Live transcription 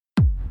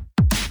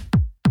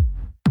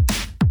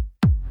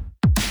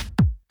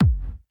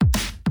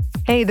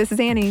Hey, this is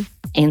Annie.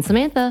 And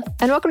Samantha.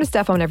 And welcome to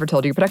Stuff Mom Never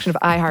Told You, a production of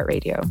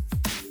iHeartRadio.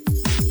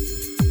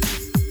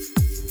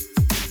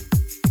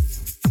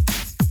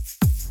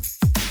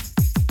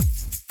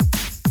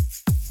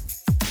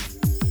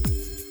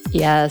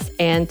 Yes,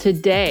 and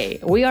today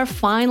we are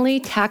finally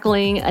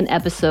tackling an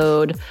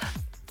episode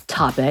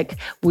topic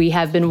we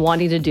have been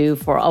wanting to do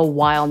for a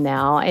while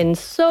now, and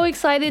so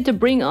excited to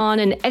bring on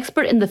an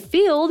expert in the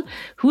field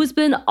who's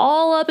been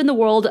all up in the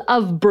world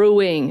of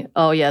brewing.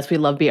 Oh yes, we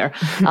love beer.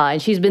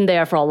 And she's been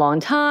there for a long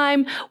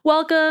time.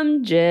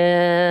 Welcome,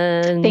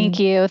 Jen. Thank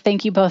you.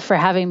 Thank you both for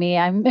having me.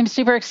 I'm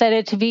super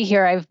excited to be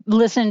here. I've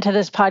listened to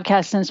this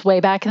podcast since way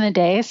back in the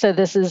day, so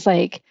this is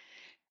like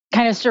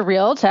kind of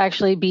surreal to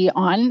actually be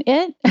on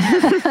it.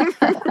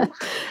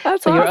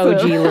 That's so awesome. You're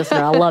OG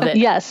listener. I love it.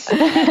 Yes.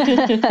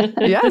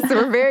 Yes,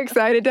 we're very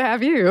excited to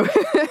have you.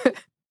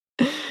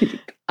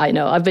 I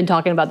know. I've been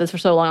talking about this for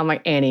so long. I'm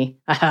like, Annie,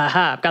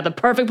 I've got the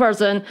perfect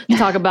person to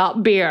talk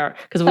about beer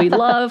because we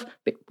love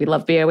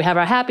beer. We have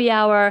our happy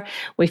hour.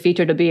 We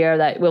featured a beer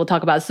that we'll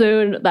talk about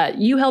soon that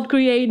you helped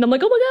create. And I'm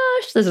like, oh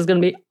my gosh, this is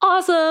going to be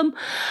awesome.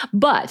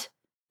 But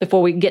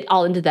before we get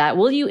all into that,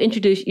 will you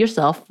introduce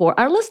yourself for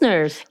our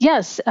listeners?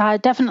 Yes,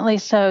 definitely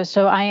so.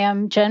 So I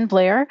am Jen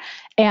Blair,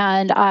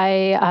 and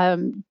I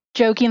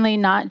jokingly,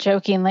 not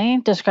jokingly,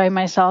 describe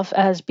myself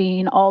as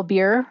being all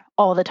beer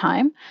all the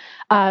time.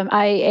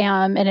 I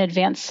am an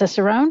advanced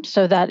Cicerone,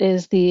 so that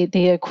is the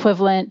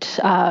equivalent.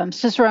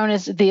 Cicerone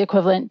is the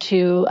equivalent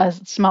to a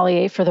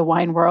sommelier for the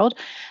wine world.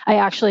 I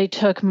actually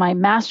took my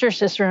Master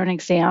Cicerone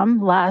exam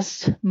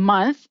last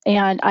month,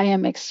 and I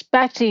am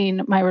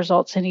expecting my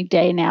results any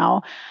day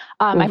now.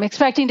 I'm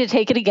expecting to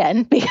take it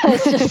again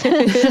because just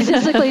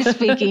statistically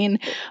speaking,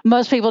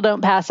 most people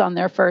don't pass on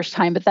their first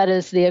time, but that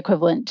is the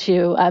equivalent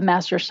to a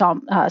master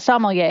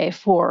sommelier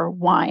for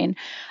wine.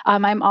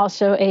 I'm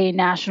also a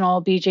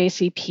national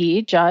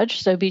BJCP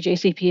judge. So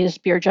BJCP is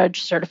Beer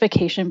Judge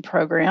Certification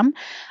Program.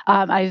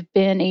 I've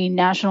been a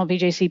national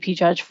BJCP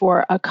judge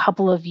for a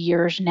couple of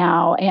years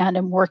now, and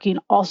I'm working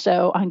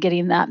also on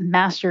getting that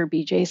master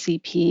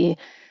BJCP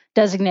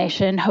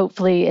designation.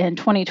 Hopefully in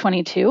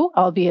 2022,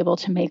 I'll be able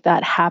to make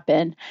that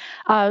happen.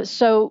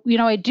 So,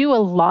 I do a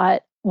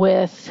lot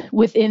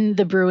within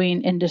the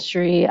brewing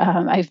industry.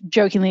 I've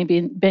jokingly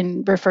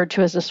been referred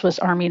to as a Swiss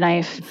Army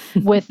knife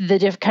with the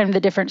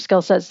different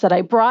skill sets that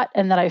I brought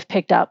and that I've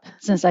picked up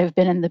since I've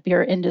been in the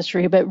beer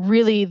industry. But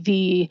really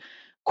the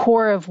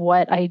core of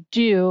what I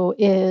do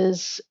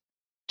is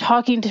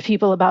talking to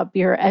people about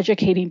beer,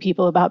 educating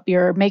people about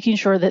beer, making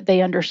sure that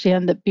they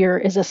understand that beer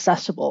is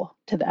accessible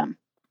to them.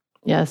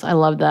 Yes, I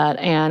love that.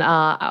 And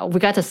we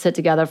got to sit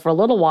together for a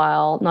little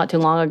while, not too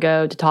long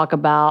ago, to talk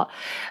about,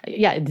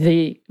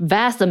 the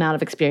vast amount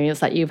of experience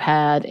that you've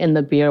had in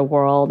the beer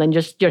world. And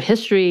just your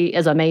history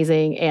is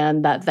amazing.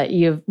 And that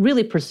you've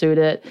really pursued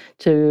it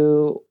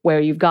to where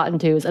you've gotten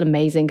to is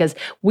amazing. Because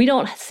we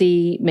don't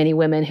see many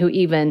women who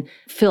even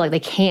feel like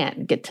they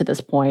can't get to this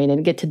point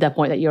and get to that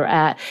point that you're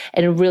at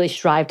and really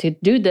strive to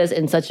do this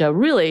in such a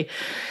really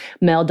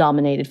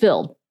male-dominated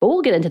field. But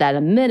we'll get into that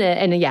in a minute.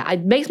 And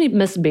it makes me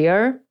miss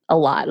beer a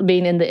lot,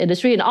 being in the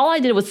industry. And all I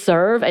did was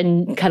serve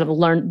and kind of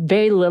learn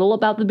very little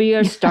about the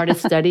beer, started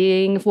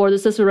studying for the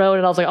Cicerone.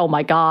 And I was like, oh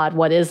my God,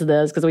 what is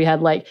this? Because we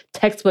had like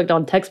textbook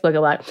on textbook.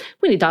 I'm like,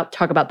 we need to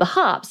talk about the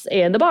hops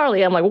and the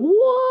barley. I'm like,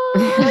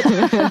 what?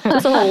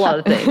 Just a whole lot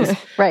of things.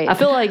 Right. I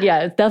feel like,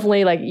 it's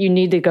definitely like you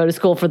need to go to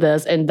school for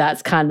this. And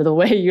that's kind of the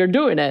way you're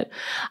doing it.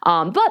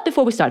 But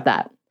before we start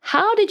that,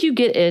 how did you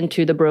get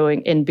into the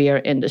brewing and beer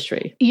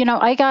industry?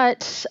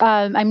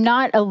 I'm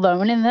not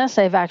alone in this.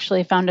 I've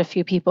actually found a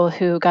few people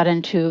who got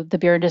into the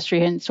beer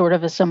industry in sort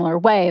of a similar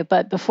way.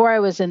 But before I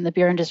was in the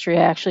beer industry,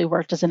 I actually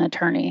worked as an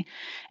attorney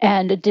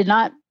and did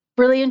not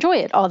really enjoy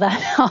it all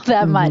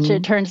that much.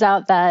 It turns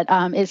out that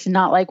it's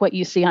not like what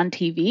you see on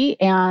TV,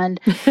 and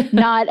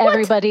not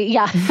everybody,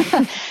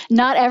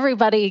 not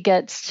everybody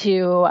gets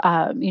to,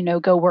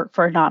 go work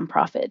for a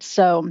nonprofit.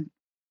 So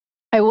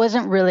I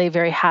wasn't really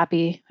very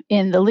happy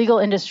in the legal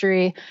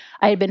industry.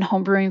 I had been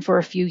homebrewing for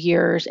a few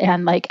years,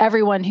 and like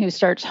everyone who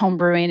starts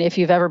homebrewing, if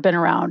you've ever been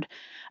around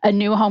a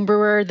new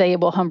homebrewer, they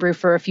will homebrew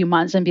for a few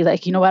months and be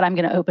like, you know what, I'm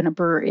going to open a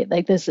brewery.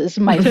 Like this is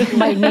my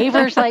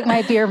neighbors like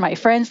my beer, my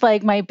friends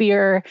like my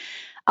beer.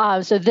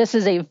 So this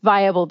is a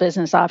viable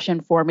business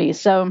option for me.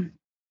 So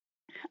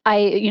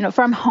I,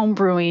 from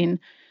homebrewing,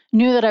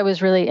 knew that I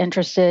was really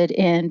interested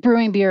in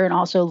brewing beer and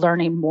also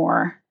learning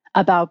more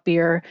about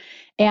beer,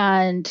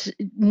 and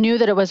knew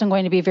that it wasn't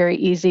going to be very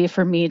easy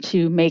for me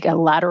to make a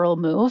lateral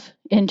move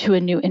into a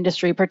new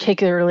industry,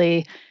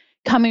 particularly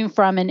coming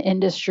from an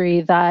industry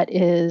that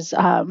is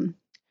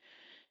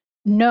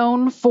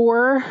known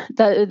for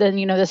that. Then,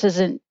 this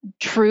isn't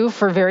true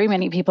for very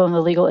many people in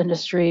the legal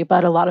industry,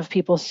 but a lot of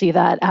people see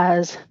that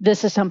as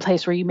this is some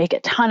place where you make a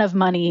ton of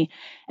money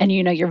and,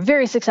 you're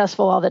very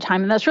successful all the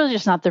time. And that's really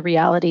just not the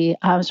reality.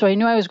 So I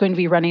knew I was going to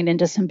be running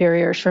into some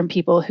barriers from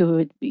people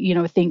who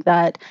would, think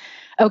that,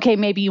 okay,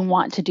 maybe you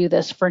want to do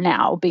this for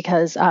now,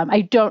 because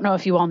I don't know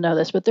if you all know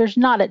this, but there's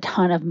not a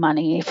ton of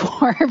money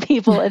for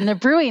people in the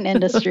brewing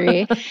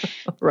industry.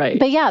 Right.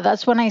 But yeah,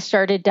 that's when I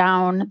started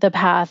down the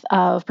path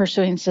of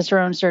pursuing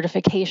Cicerone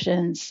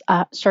certifications,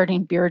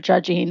 starting beer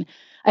judging.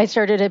 I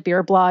started a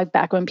beer blog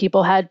back when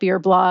people had beer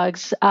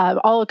blogs,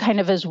 all kind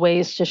of as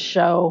ways to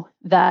show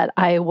that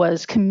I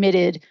was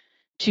committed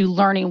to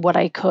learning what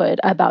I could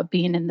about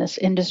being in this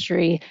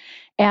industry,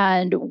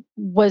 and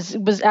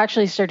was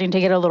actually starting to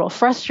get a little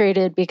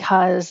frustrated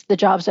because the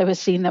jobs I was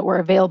seeing that were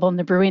available in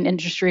the brewing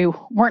industry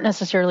weren't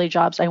necessarily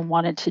jobs I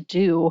wanted to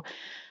do.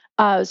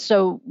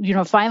 So,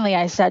 finally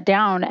I sat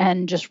down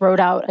and just wrote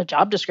out a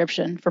job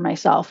description for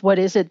myself. What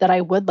is it that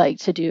I would like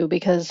to do?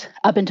 Because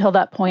up until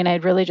that point,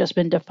 I'd really just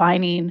been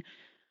defining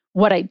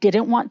what I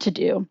didn't want to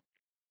do.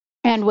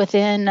 And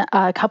within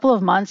a couple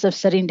of months of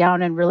sitting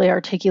down and really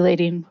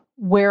articulating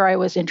where I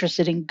was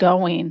interested in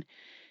going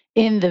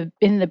in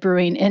the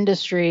brewing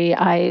industry,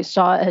 I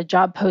saw a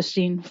job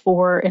posting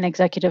for an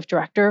executive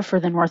director for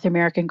the North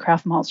American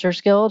Craft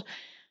Maltsters Guild.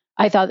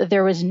 I thought that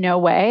there was no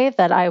way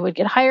that I would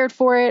get hired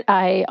for it.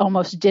 I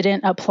almost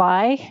didn't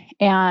apply,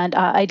 and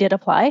I did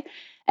apply,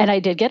 and I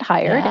did get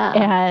hired. Yeah.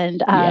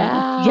 And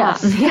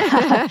yes,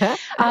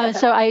 yeah.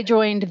 So I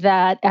joined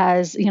that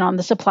as, on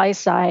the supply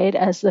side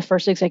as the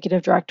first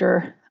executive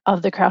director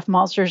of the Craft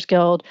Maltsters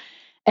Guild.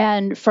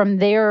 And from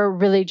there,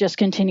 really just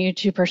continued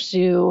to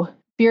pursue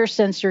beer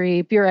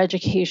sensory, beer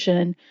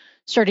education,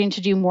 starting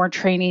to do more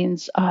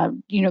trainings.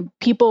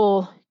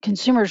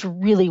 Consumers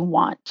really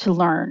want to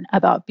learn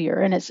about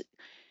beer, and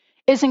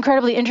it's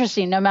incredibly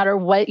interesting. No matter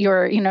what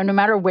no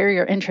matter where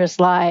your interests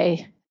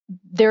lie,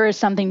 there is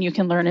something you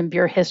can learn in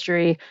beer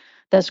history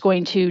that's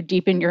going to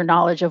deepen your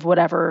knowledge of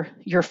whatever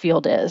your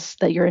field is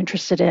that you're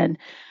interested in.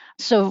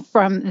 So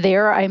from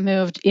there, I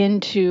moved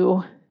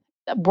into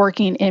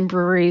working in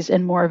breweries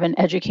in more of an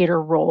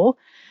educator role.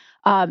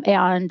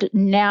 And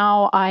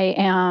now I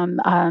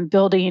am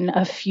building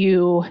a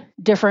few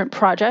different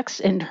projects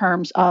in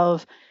terms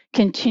of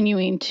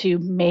continuing to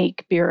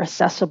make beer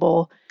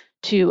accessible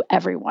to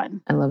everyone.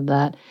 I love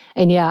that.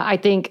 And yeah, I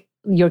think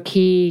your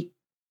key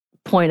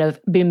point of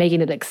making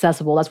it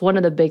accessible, that's one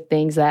of the big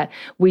things that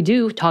we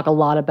do talk a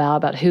lot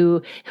about who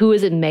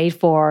is it made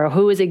for,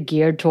 who is it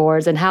geared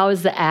towards, and how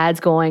is the ads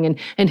going,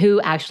 and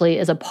who actually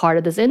is a part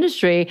of this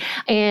industry.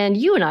 And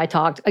you and I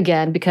talked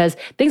again because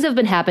things have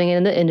been happening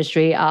in the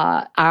industry.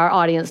 Our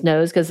audience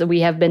knows because we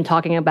have been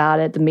talking about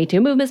it, the Me Too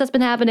movement that's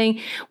been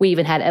happening. We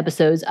even had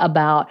episodes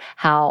about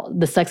how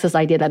the sexist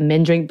idea that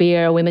men drink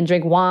beer, women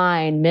drink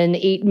wine, men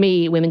eat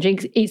meat, women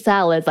eat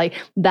salads, like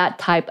that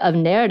type of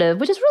narrative,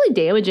 which is really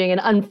damaging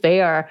and unfair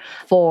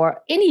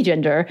for any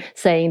gender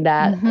saying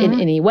that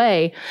in any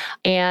way.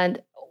 And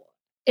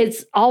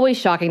it's always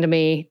shocking to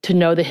me to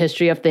know the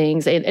history of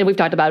things. And we've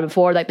talked about it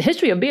before, like the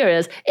history of beer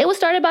is, it was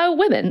started by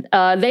women.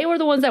 They were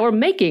the ones that were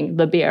making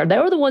the beer. They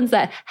were the ones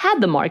that had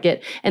the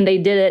market, and they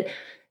did it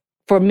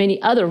for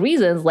many other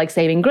reasons, like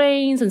saving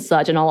grains and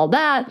such and all of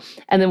that.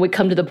 And then we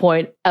come to the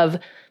point of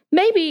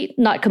maybe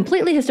not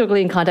completely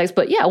historically in context,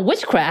 but yeah,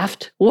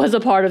 witchcraft was a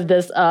part of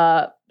this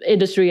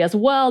industry as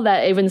well,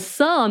 that even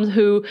some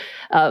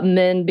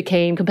men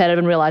became competitive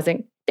and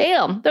realizing,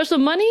 damn, there's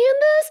some money in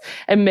this,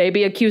 and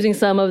maybe accusing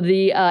some of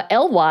the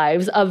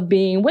alewives of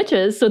being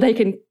witches so they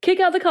can kick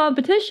out the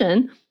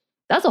competition.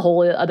 That's a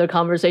whole other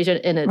conversation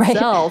in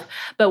itself.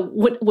 Right. But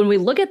when we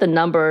look at the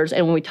numbers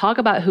and when we talk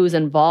about who's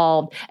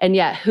involved and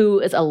yet who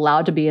is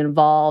allowed to be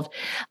involved,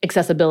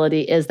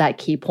 accessibility is that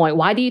key point.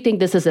 Why do you think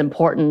this is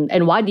important?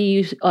 And why do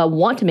you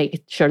want to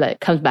make sure that it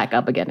comes back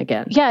up again?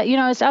 Yeah,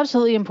 it's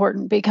absolutely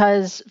important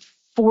because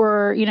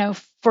for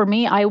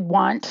me, I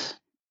want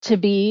to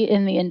be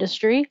in the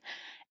industry.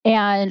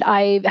 And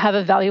I have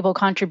a valuable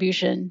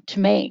contribution to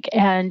make.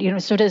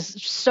 And, so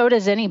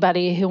does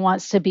anybody who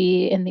wants to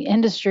be in the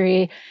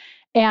industry.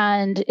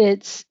 And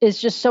it's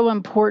just so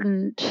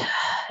important,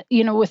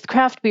 with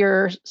craft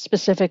beer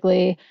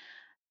specifically.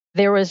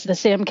 There was the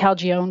Sam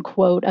Calgione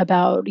quote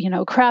about,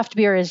 craft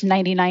beer is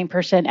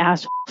 99%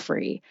 ass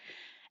free.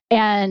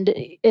 And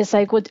it's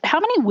like,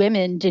 how many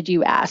women did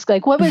you ask?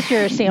 Like, what was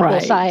your sample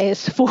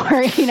size for,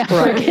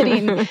 for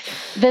getting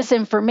this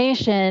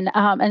information?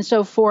 And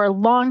so for a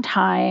long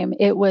time,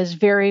 it was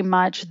very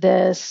much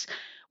this,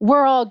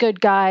 we're all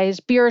good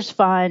guys. Beer's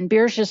fun.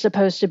 Beer's just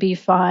supposed to be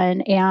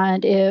fun.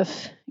 And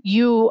if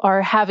you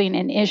are having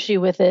an issue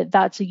with it,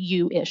 that's a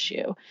you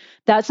issue.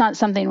 That's not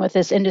something with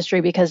this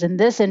industry, because in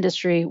this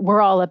industry,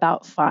 we're all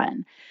about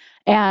fun.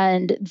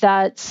 And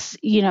that's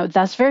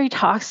very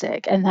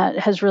toxic, and that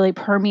has really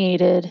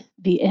permeated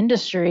the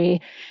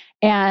industry.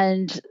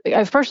 And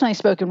I've personally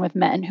spoken with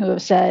men who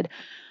have said,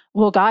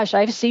 well, gosh,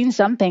 I've seen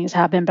some things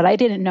happen, but I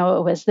didn't know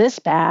it was this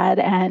bad.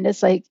 And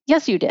it's like,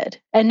 yes, you did.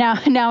 And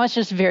now it's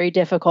just very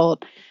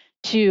difficult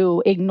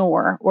to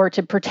ignore or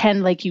to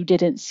pretend like you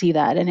didn't see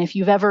that. And if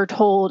you've ever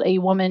told a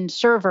woman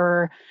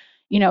server,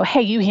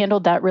 hey, you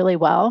handled that really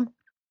well,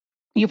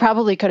 you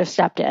probably could have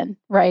stepped in,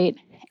 right?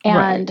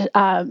 And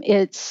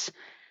it's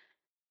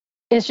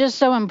just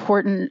so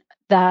important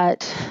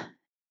that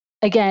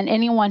again,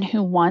 anyone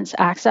who wants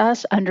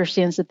access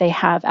understands that they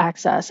have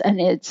access, and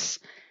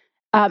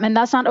and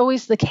that's not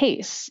always the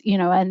case,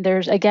 and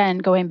there's, again,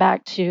 going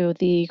back to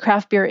the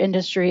craft beer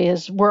industry,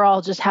 is we're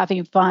all just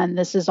having fun.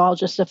 This is all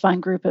just a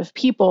fun group of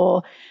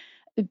people.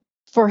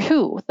 For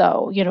who,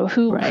 though?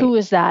 Who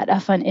is that a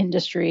fun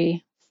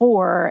industry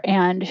for,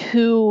 and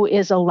who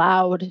is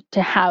allowed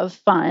to have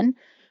fun?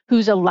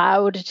 Who's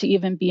allowed to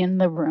even be in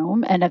the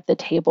room and at the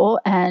table?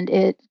 And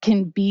it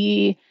can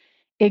be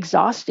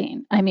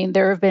exhausting. I mean,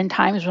 there have been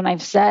times when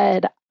I've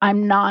said,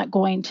 I'm not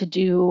going to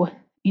do,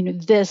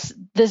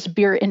 this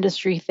beer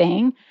industry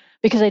thing,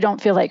 because I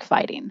don't feel like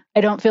fighting.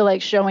 I don't feel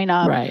like showing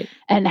up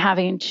and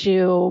having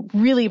to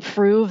really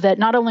prove that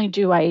not only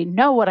do I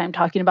know what I'm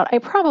talking about, I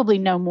probably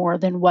know more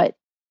than what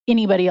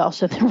anybody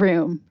else in the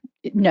room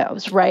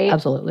knows, right?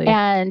 Absolutely.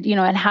 And,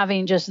 and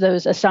having just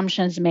those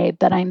assumptions made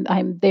that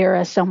I'm there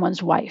as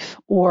someone's wife,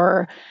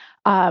 or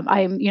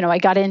I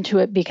got into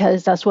it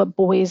because that's what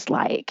boys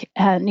like.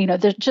 And,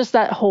 there's just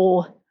the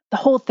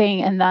whole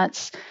thing. And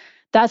that's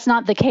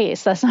not the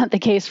case. That's not the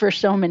case for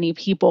so many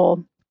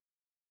people.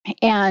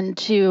 And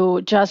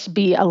to just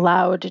be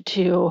allowed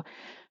to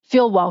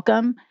feel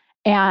welcome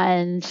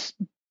and,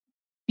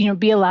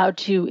 be allowed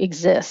to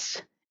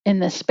exist in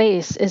this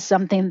space is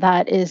something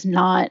that is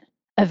not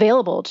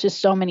available to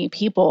so many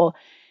people.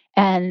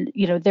 And,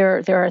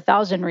 there are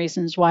 1,000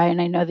 reasons why,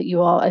 and I know that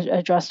you all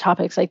address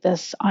topics like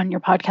this on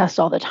your podcast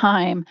all the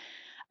time.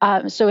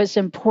 So it's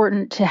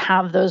important to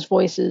have those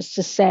voices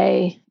to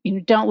say,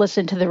 don't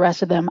listen to the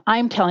rest of them.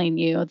 I'm telling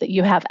you that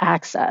you have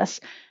access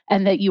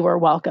and that you are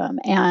welcome.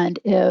 And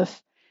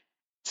if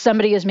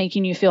somebody is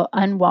making you feel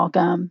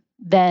unwelcome,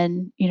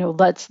 then,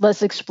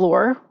 let's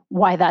explore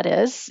why that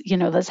is.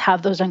 Let's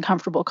have those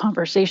uncomfortable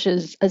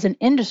conversations as an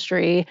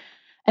industry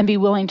and be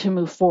willing to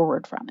move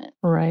forward from it.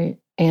 Right.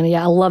 And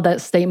yeah, I love that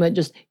statement.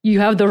 Just,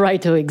 you have the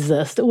right to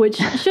exist, which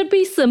should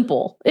be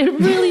simple. It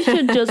really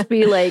should just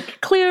be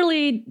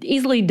clearly,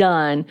 easily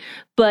done,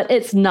 but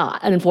it's not,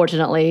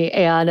 unfortunately.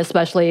 And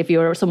especially if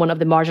you're someone of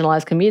the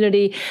marginalized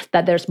community,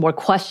 that there's more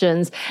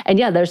questions. And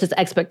yeah, there's this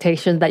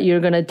expectation that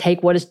you're going to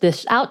take what is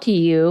dished out to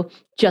you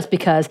just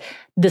because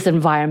this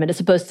environment is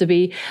supposed to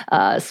be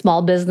a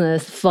small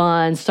business,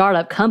 fun,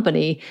 startup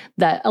company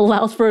that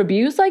allows for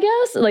abuse, I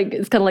guess.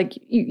 It's kind of like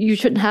you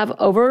shouldn't have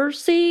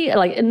oversee,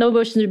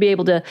 nobody should be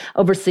able to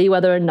oversee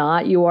whether or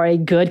not you are a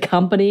good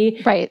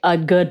company, a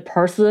good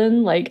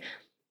person.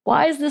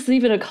 Why is this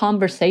even a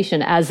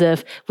conversation, as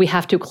if we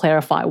have to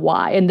clarify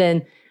why? And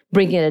then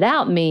bringing it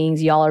out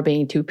means y'all are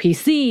being too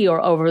PC or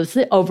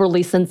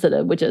overly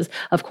sensitive, which is,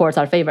 of course,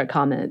 our favorite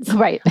comments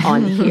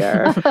on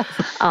here.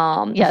 Yes,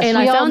 and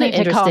we I all found need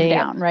it to calm interesting.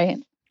 down, right?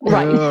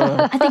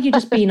 Right. I think you're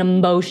just being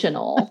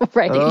emotional. I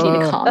think you need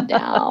to calm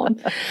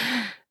down.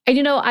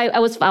 And,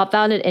 I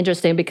found it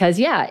interesting because,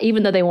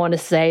 even though they want to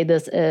say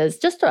this is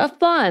just a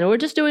fun, we're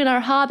just doing our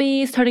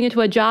hobbies, turning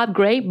into a job,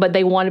 great, but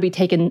they want to be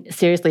taken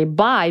seriously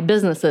by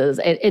businesses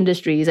and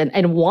industries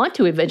and want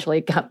to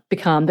eventually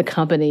become the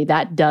company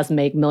that does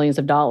make millions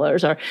of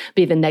dollars or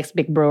be the next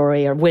big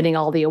brewery or winning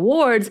all the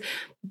awards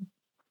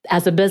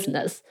as a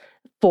business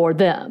for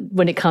them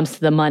when it comes to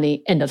the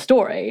money, end of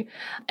story.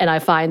 And I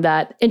find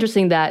that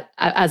interesting that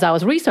as I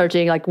was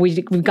researching,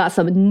 we've got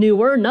some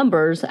newer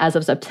numbers as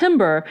of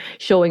September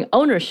showing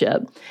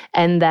ownership,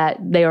 and that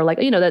they are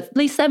that at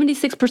least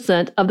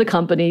 76% of the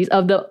companies,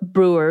 of the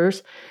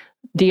brewers,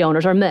 the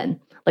owners are men.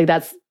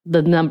 That's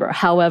the number.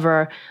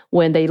 However,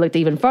 when they looked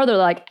even further,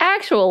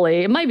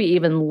 actually, it might be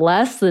even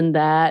less than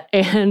that,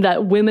 and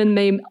that women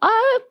may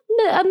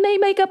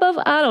make up of,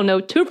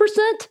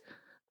 2%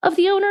 of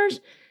the owners.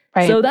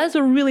 Right. So that's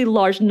a really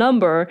large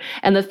number.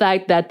 And the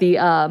fact that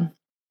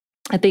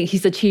I think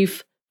he's the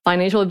chief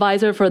financial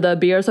advisor for the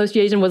Beer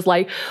Association was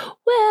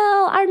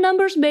our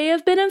numbers may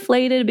have been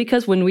inflated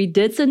because when we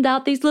did send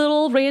out these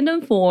little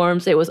random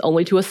forms, it was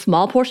only to a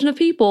small portion of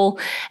people.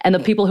 And the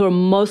people who were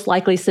most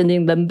likely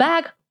sending them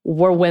back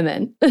were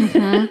women.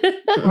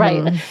 Mm-hmm.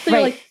 Right. So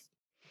right.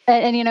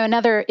 And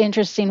another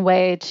interesting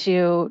way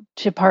to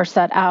parse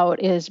that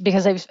out is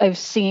because I've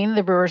seen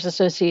the Brewers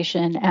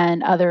Association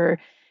and other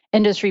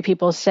industry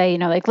people say,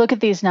 look at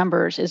these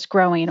numbers, it's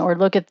growing, or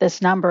look at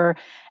this number.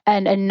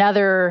 And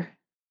another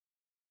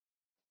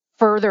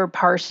further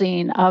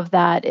parsing of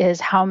that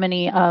is how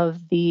many of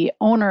the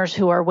owners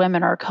who are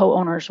women are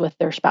co-owners with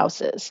their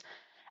spouses.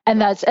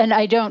 And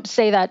I don't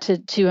say that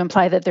to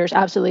imply that there's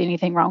absolutely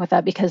anything wrong with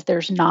that, because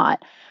there's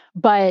not.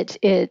 But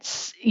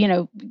it's,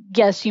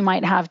 yes, you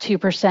might have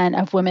 2%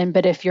 of women,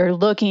 but if you're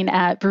looking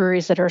at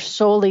breweries that are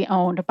solely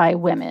owned by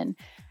women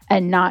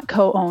and not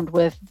co-owned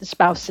with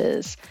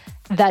spouses,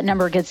 that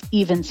number gets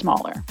even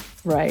smaller.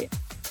 Right.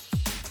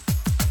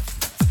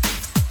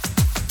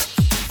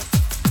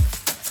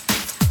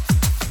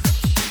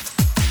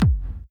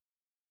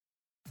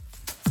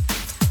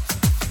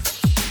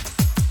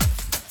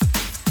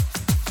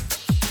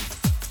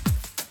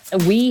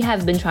 We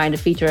have been trying to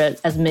feature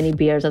as many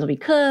beers as we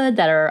could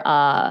that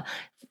are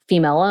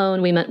female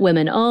owned,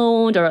 women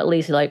owned, or at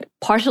least like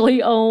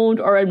partially owned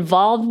or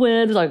involved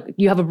with. Like,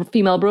 you have a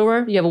female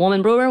brewer, you have a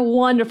woman brewer,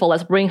 wonderful,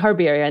 let's bring her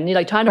beer. And you're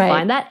like trying to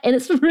find that. And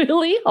it's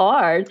really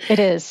hard. It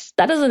is.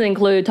 That doesn't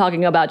include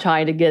talking about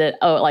trying to get it,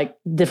 like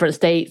different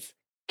states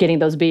getting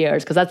those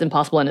beers, because that's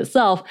impossible in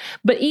itself.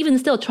 But even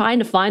still trying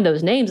to find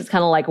those names, it's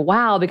kind of like,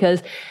 wow,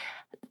 because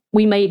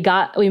we may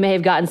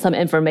have gotten some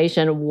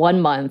information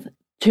 1 month,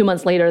 2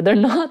 months later, they're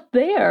not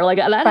there. Like,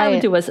 that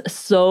happened to us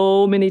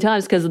so many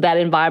times because that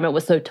environment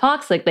was so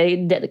toxic.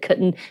 They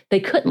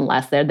couldn't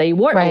last there. They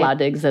weren't allowed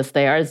to exist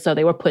there. And so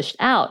they were pushed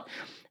out,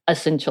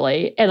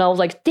 essentially. And I was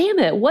like, damn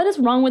it, what is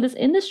wrong with this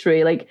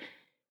industry? Like,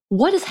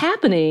 what is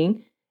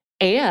happening?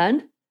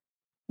 And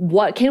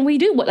what can we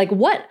do?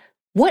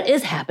 What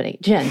is happening?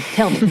 Jen,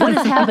 tell me, what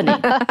is happening?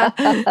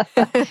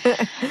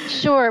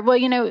 Sure.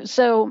 Well,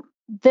 so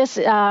this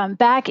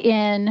back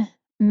in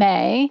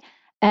May,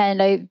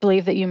 and I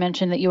believe that you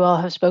mentioned that you all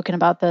have spoken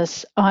about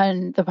this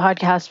on the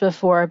podcast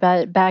before,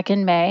 but back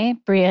in May,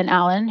 Brianne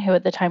Allen, who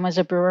at the time was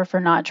a brewer for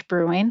Notch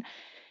Brewing,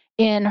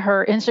 in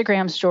her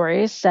Instagram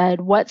stories said,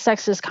 "What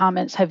sexist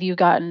comments have you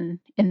gotten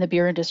in the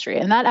beer industry?"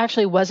 And that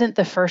actually wasn't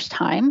the first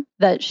time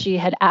that she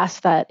had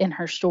asked that in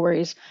her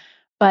stories,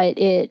 but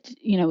it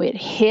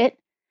hit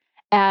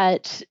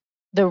at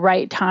the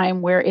right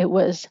time where it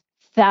was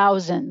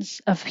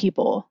thousands of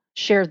people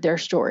shared their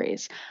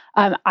stories.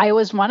 I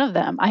was one of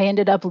them. I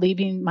ended up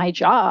leaving my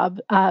job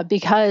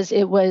because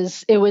it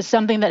was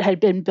something that had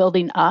been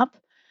building up,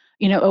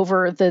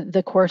 over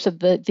the course of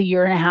the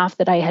year and a half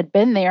that I had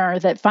been there.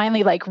 That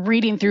finally, like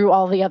reading through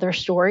all the other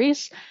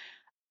stories,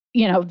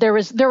 there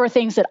were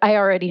things that I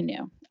already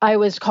knew. I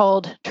was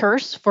called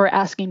terse for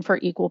asking for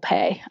equal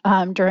pay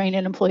during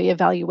an employee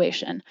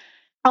evaluation.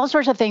 All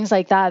sorts of things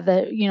like that,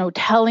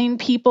 telling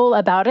people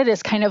about it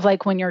is kind of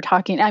like when you're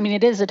talking, I mean,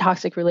 it is a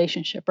toxic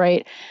relationship,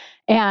 right?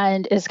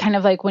 And it's kind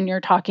of like when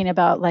you're talking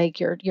about like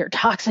your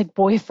toxic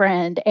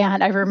boyfriend.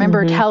 And I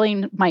remember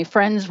telling my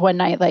friends one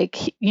night, like,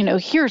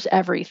 here's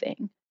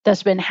everything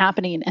that's been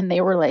happening. And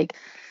they were like,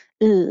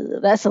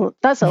 that's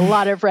a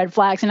lot of red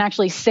flags. And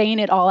actually saying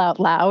it all out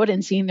loud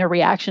and seeing their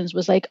reactions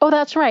was like, oh,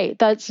 that's right.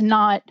 That's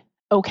not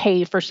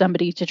okay for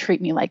somebody to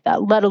treat me like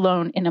that, let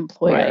alone an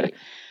employer. Right.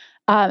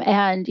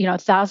 And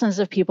thousands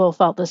of people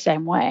felt the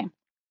same way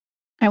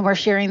and were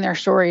sharing their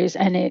stories.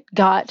 And it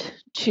got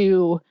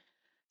to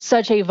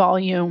such a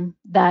volume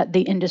that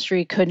the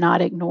industry could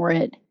not ignore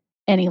it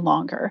any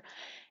longer.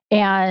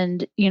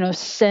 And,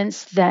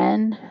 since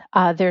then,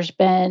 there's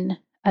been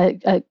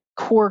a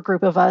core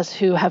group of us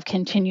who have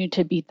continued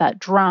to beat that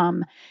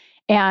drum,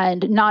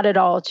 and not at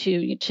all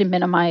to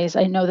minimize.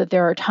 I know that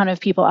there are a ton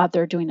of people out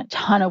there doing a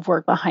ton of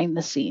work behind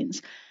the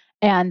scenes.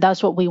 And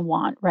that's what we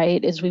want,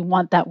 right? Is we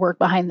want that work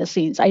behind the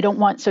scenes. I don't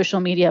want social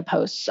media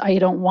posts. I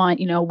don't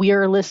want, we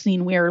are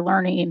listening, we are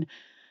learning,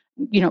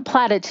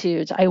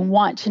 platitudes. I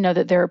want to know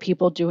that there are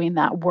people doing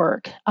that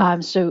work.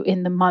 So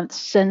in the months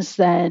since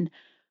then,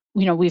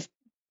 we've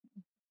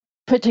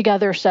put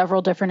together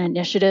several different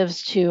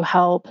initiatives to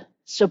help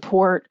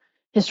support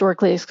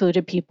historically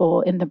excluded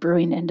people in the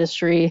brewing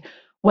industry,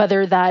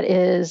 whether that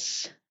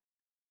is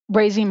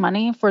raising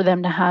money for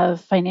them to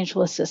have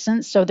financial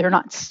assistance so they're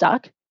not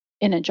stuck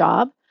in a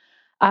job,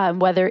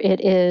 whether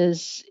it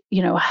is,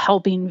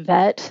 helping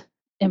vet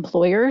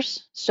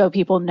employers so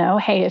people know,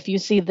 hey, if you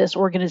see this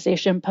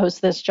organization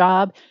post this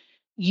job,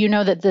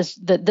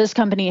 that this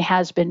company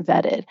has been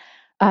vetted.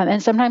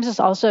 And sometimes it's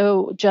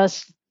also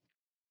just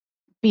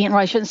being, or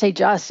I shouldn't say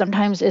just,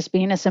 sometimes it's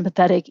being a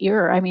sympathetic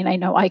ear. I mean, I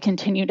know I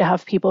continue to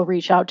have people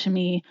reach out to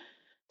me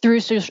through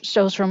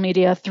social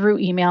media, through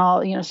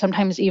email,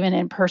 sometimes even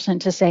in person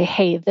to say,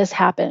 hey, this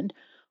happened,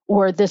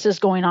 or this is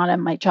going on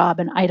in my job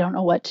and I don't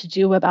know what to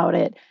do about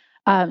it.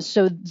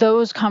 So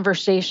those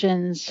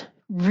conversations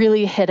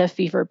really hit a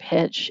fever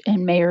pitch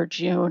in May or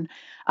June.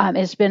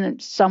 It's been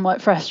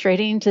somewhat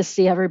frustrating to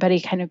see everybody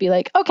kind of be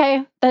like,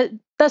 okay,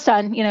 that's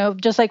done.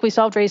 Just like we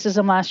solved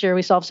racism last year,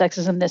 we solved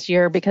sexism this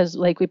year because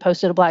like we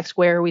posted a black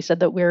square, we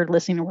said that we're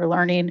listening and we're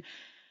learning,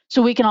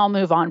 so we can all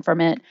move on from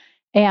it.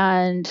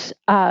 And,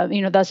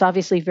 that's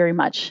obviously very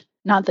much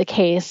not the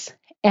case.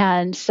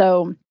 And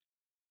so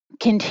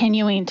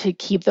continuing to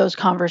keep those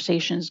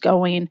conversations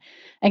going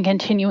and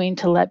continuing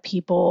to let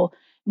people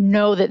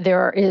know that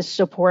there is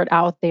support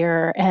out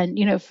there.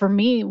 And, for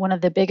me, one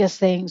of the biggest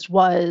things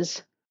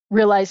was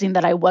realizing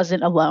that I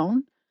wasn't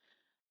alone,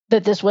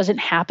 that this wasn't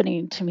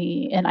happening to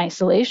me in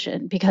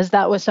isolation, because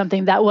that was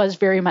something that was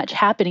very much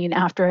happening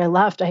after I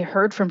left. I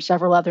heard from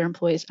several other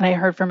employees, and I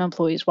heard from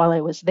employees while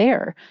I was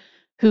there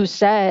who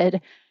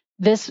said,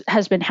 this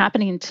has been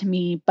happening to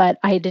me, but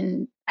I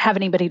didn't have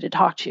anybody to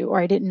talk to, or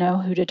I didn't know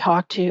who to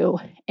talk to.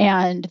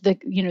 And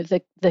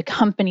the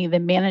company, the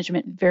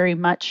management very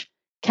much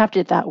kept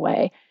it that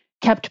way,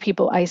 kept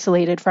people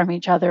isolated from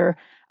each other,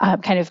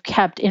 kind of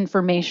kept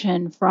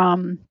information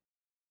from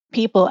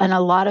people. And a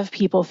lot of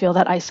people feel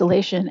that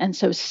isolation. And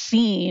so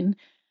seeing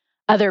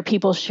other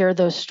people share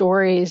those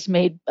stories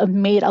made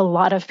a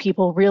lot of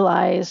people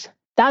realize,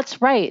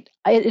 that's right,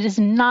 it is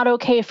not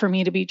okay for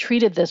me to be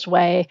treated this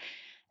way.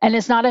 And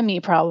it's not a me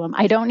problem.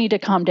 I don't need to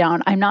calm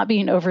down. I'm not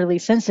being overly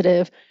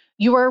sensitive.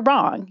 You are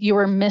wrong. You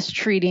are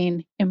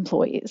mistreating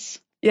employees.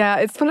 Yeah,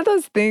 it's one of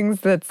those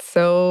things that's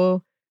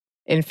so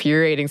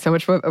infuriating. So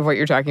much of what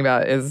you're talking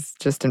about is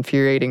just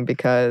infuriating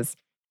because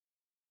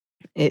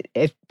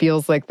it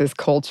feels like this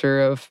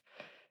culture of,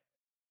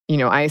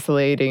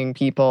 isolating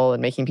people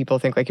and making people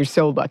think like you're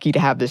so lucky to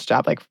have this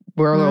job. Like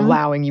we're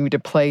allowing you to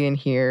play in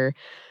here,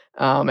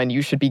 and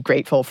you should be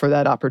grateful for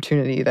that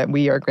opportunity that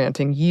we are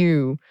granting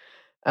you,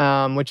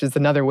 which is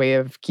another way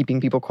of keeping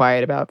people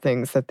quiet about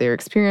things that they're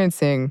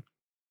experiencing.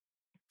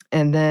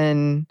 And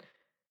then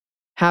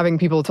having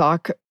people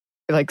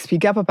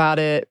speak up about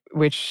it,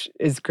 which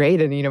is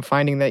great. And,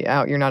 finding that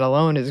out you're not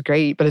alone is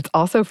great. But it's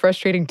also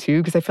frustrating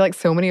too, because I feel like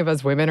so many of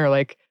us women are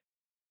like,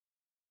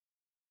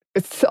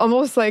 it's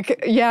almost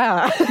like,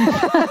 yeah.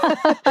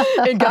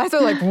 And guys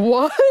are like,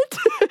 what?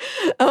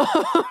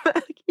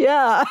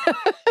 Yeah.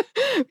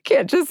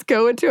 Can't just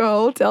go into a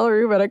hotel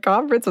room at a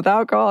conference with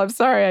alcohol. I'm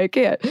sorry, I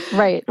can't.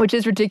 Right. Which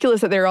is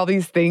ridiculous that there are all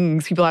these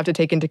things people have to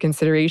take into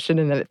consideration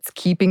and that it's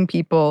keeping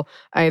people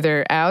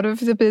either out of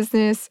the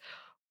business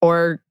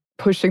or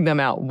pushing them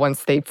out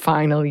once they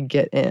finally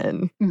get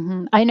in.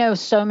 Mm-hmm. I know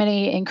so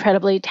many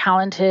incredibly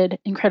talented,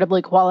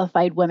 incredibly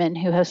qualified women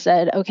who have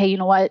said, okay, you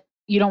know what?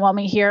 You don't want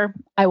me here.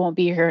 I won't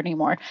be here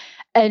anymore.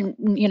 And,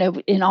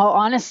 in all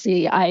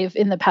honesty,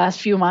 in the past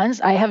few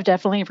months, I have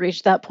definitely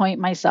reached that point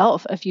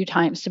myself a few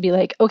times to be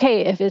like,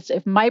 okay,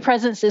 if my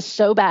presence is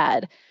so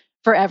bad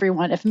for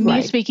everyone, if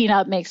me speaking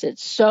up makes it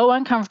so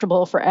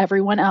uncomfortable for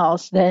everyone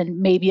else,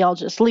 then maybe I'll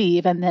just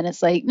leave. And then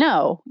it's like,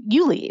 no,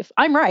 you leave.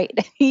 I'm right.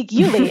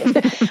 You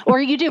leave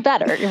or you do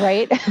better.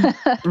 Right.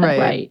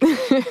 Right.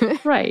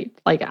 Right.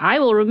 Like I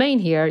will remain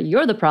here.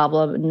 You're the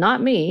problem,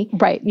 not me.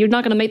 Right. You're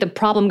not going to make the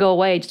problem go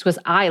away just because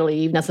I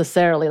leave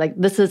necessarily. Like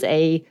this is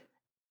an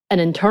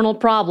internal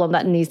problem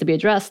that needs to be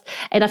addressed.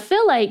 And I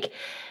feel like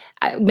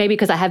maybe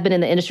because I have been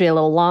in the industry a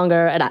little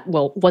longer, and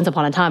once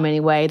upon a time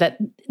anyway, that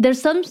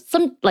there's some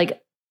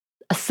like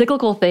a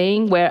cyclical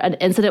thing where an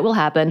incident will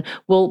happen,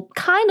 we'll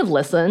kind of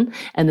listen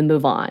and then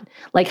move on.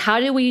 Like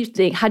how do you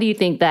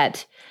think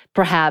that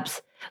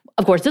perhaps,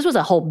 of course, this was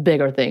a whole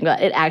bigger thing.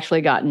 It actually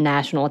got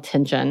national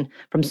attention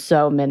from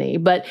so many.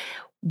 But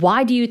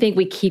why do you think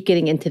we keep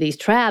getting into these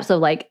traps of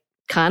like,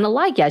 kind of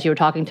like, as you were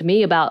talking to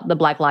me about the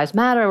Black Lives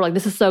Matter, like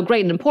this is so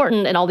great and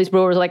important. And all these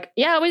brewers are like,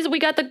 yeah, we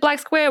got the black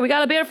square, we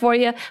got a beer for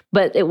you.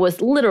 But it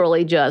was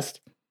literally just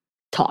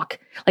talk.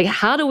 Like,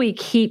 how do we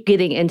keep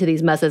getting into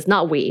these messes?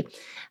 Not we.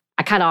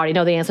 I kind of already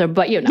know the answer,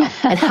 but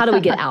and how do we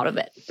get out of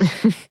it?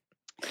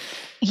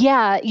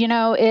 Yeah,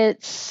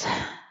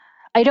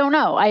 I don't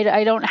know.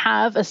 I don't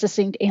have a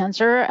succinct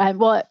answer.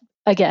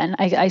 Again,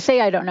 I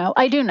say I don't know.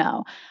 I do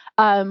know.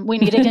 We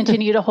need to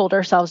continue to hold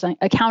ourselves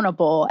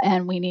accountable,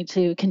 and we need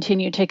to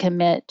continue to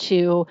commit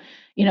to,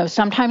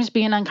 sometimes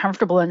being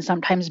uncomfortable and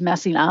sometimes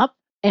messing up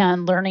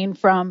and learning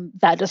from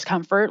that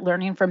discomfort,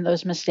 learning from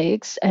those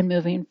mistakes and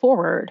moving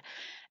forward.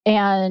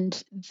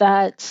 And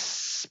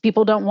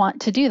people don't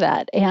want to do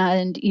that.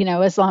 And,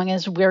 as long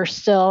as we're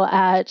still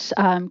at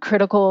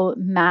critical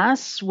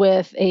mass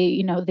with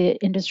the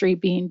industry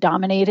being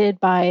dominated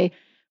by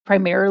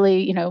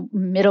primarily,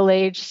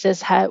 middle-aged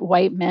cishet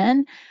white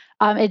men,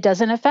 it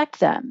doesn't affect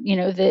them.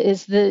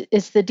 It's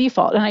the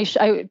default. And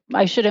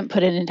I shouldn't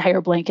put an entire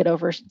blanket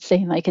over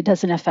saying like it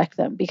doesn't affect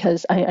them,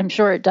 because I'm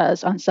sure it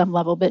does on some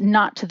level, but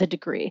not to the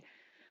degree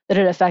that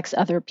it affects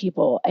other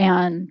people.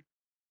 And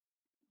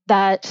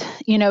that,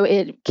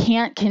 it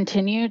can't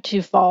continue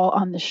to fall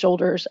on the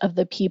shoulders of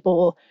the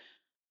people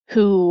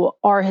who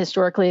are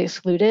historically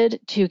excluded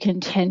to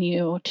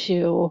continue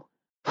to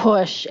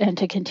push and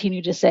to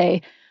continue to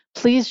say,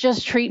 please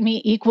just treat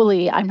me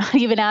equally. I'm not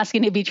even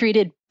asking to be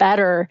treated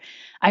better.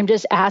 I'm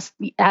just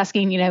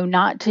asking,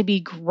 not to be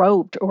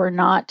groped or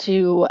not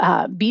to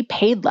be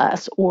paid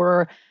less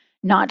or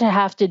not to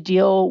have to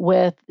deal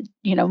with,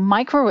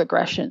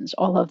 microaggressions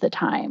all of the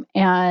time.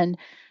 And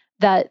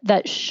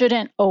that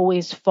shouldn't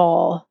always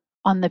fall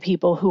on the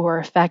people who are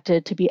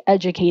affected to be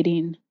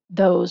educating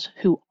those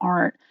who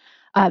aren't.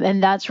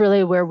 And that's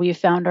really where we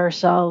found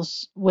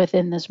ourselves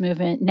within this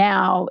movement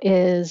now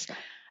is,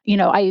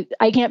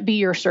 I can't be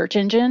your search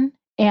engine,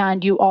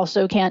 and you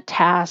also can't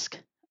task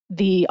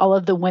all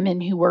of the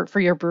women who work for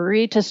your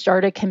brewery to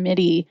start a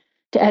committee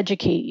to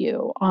educate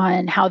you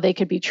on how they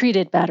could be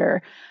treated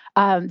better.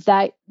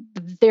 That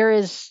there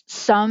is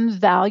some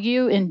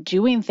value in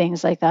doing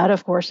things like that,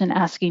 of course, in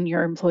asking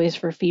your employees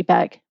for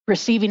feedback,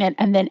 receiving it,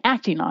 and then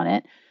acting on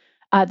it.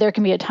 There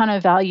can be a ton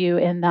of value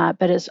in that,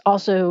 but it's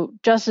also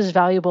just as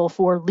valuable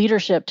for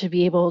leadership to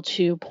be able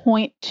to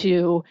point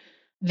to,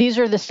 these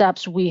are the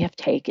steps we have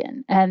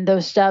taken. And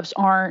those steps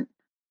aren't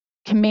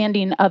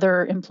commanding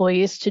other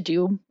employees to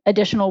do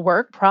additional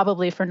work,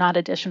 probably for not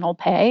additional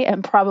pay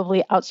and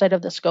probably outside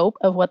of the scope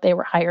of what they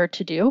were hired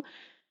to do.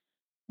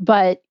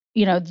 But,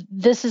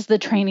 this is the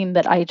training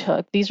that I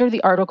took. These are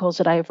the articles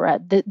that I've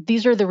read.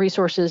 These are the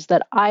resources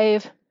that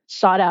I've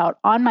sought out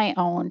on my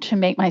own to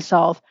make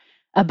myself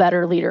a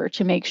better leader,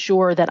 to make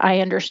sure that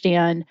I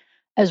understand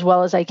as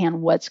well as I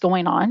can what's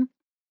going on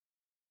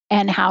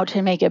and how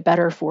to make it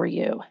better for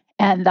you.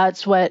 And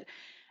that's what,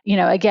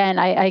 again,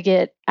 I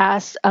get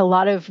asked a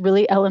lot of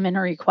really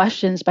elementary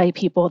questions by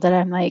people that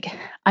I'm like,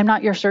 I'm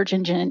not your search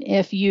engine.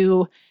 If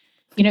you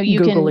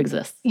Google can,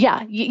 exists.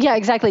 yeah,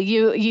 exactly.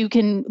 You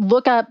can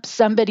look up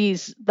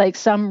somebody's, like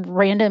some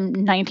random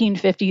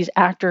 1950s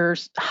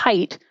actor's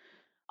height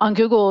on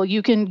Google.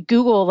 You can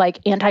Google like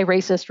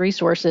anti-racist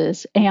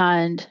resources,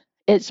 and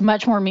it's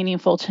much more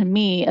meaningful to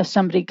me if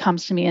somebody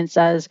comes to me and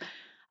says,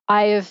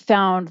 I have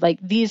found like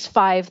these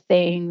 5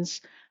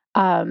 things,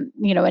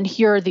 and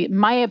here are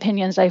my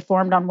opinions I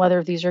formed on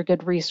whether these are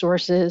good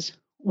resources.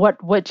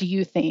 What do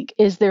you think?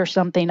 Is there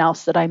something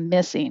else that I'm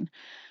missing?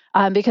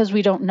 Because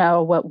we don't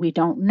know what we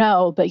don't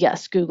know, but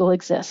yes, Google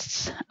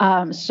exists.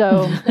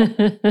 So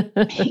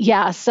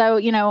yeah,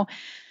 so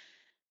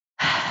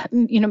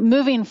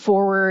moving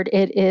forward,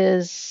 it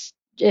is,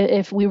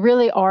 if we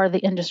really are the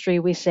industry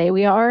we say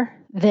we are,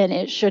 then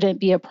it shouldn't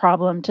be a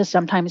problem to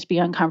sometimes be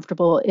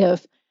uncomfortable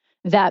if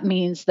that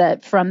means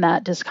that from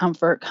that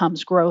discomfort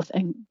comes growth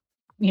and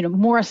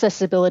more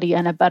accessibility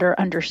and a better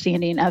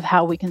understanding of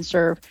how we can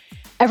serve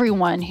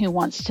everyone who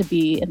wants to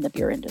be in the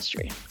beer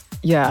industry.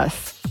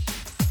 Yes.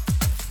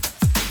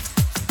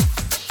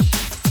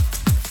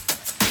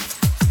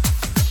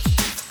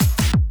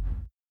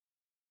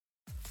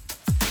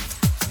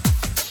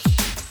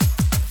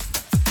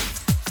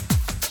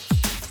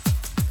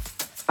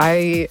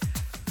 I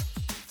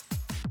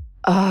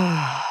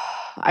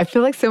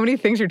feel like so many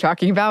things you're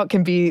talking about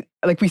can be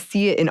like, we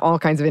see it in all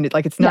kinds of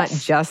like, it's not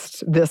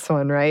just this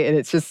one, right? And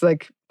it's just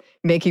like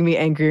making me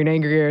angrier and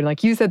angrier. And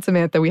like you said,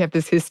 Samantha, we have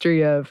this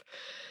history of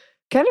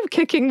kind of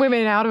kicking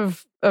women out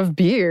of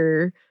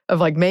beer, of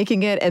like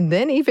making it and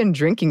then even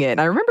drinking it.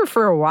 And I remember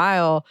for a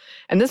while,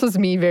 and this was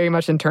me very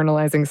much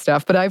internalizing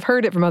stuff, but I've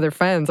heard it from other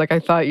friends. Like I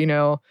thought,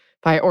 if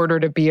I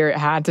ordered a beer, it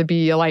had to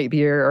be a light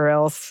beer or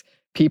else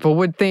people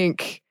would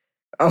think,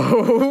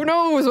 oh, who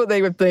knows what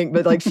they would think,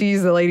 but like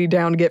she's the lady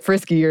down to get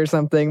frisky or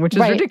something, which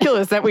is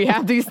ridiculous that we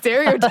have these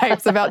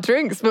stereotypes about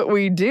drinks, but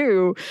we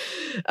do.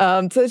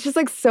 So it's just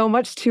like so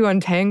much to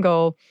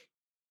untangle.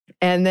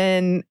 And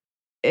then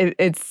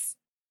it's,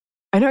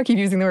 I know I keep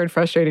using the word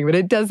frustrating, but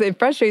it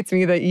frustrates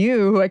me that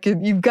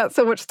you've got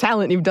so much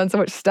talent, you've done so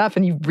much stuff,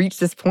 and you've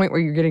reached this point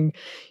where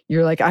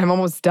you're like, I'm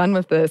almost done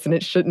with this, and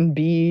it shouldn't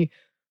be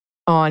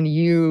on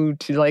you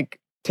to like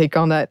take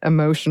on that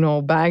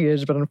emotional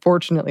baggage, but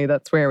unfortunately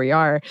that's where we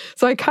are.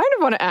 So I kind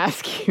of want to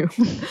ask you,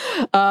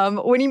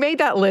 when you made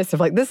that list of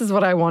like, this is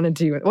what I want to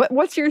do,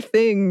 what's your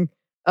thing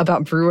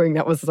about brewing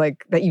that was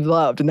like, that you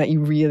loved and that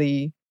you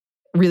really,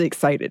 really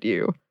excited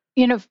you?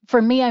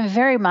 For me, I'm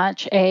very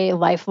much a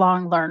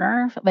lifelong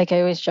learner. Like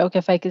I always joke,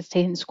 if I could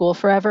stay in school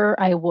forever,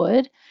 I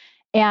would.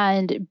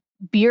 And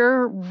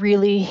beer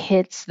really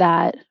hits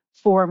that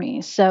for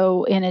me.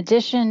 So in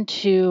addition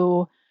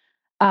to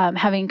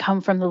having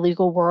come from the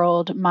legal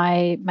world,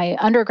 my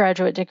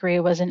undergraduate degree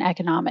was in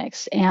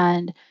economics,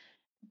 and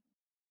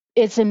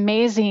it's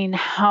amazing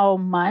how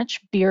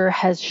much beer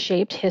has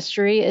shaped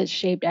history. It's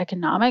shaped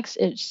economics.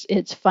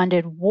 It's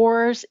funded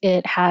wars.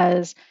 It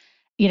has,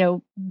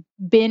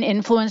 been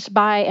influenced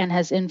by and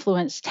has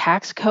influenced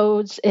tax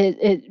codes.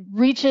 It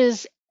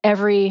reaches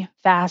every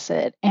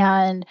facet.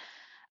 And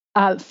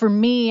for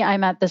me,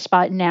 I'm at the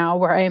spot now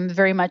where I am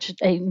very much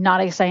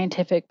not a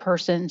scientific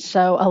person.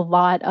 So a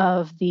lot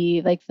of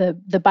the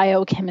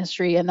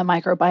biochemistry and the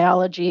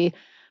microbiology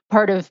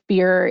part of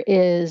beer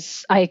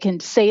is, I can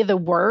say the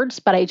words,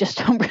 but I just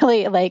don't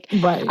really like,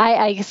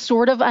 I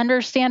sort of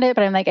understand it,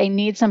 but I'm like, I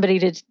need somebody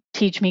to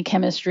teach me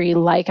chemistry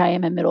like I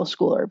am a middle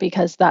schooler,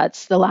 because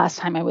that's the last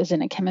time I was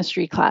in a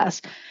chemistry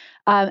class.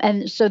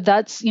 And so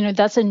that's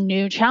a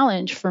new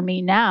challenge for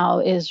me now,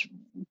 is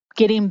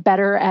getting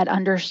better at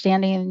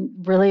understanding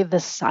really the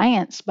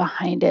science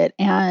behind it.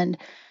 And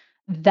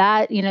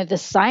that, the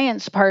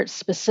science part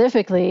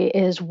specifically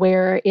is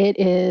where it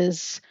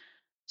is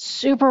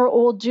super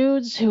old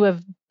dudes who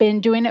have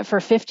been doing it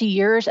for 50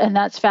 years. And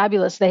that's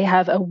fabulous. They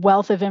have a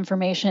wealth of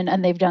information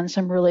and they've done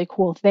some really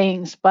cool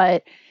things,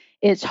 but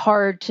it's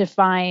hard to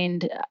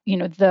find,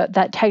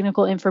 that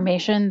technical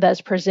information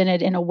that's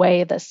presented in a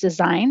way that's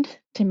designed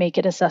to make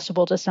it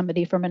accessible to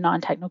somebody from a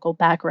non-technical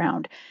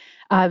background.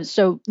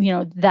 So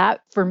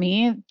that for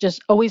me,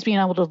 just always being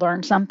able to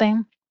learn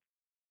something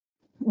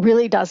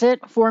really does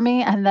it for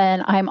me. And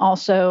then I'm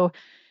also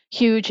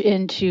huge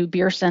into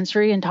beer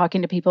sensory and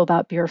talking to people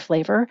about beer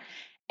flavor.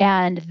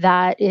 And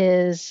that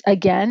is,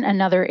 again,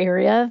 another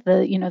area,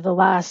 the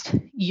last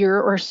year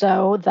or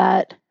so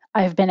that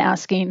I've been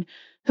asking,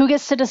 who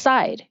gets to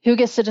decide? Who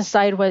gets to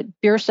decide what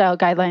beer style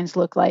guidelines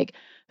look like?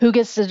 Who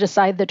gets to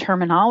decide the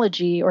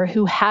terminology, or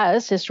who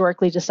has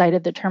historically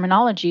decided the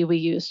terminology we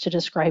use to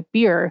describe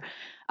beer?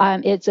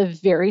 It's a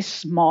very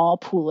small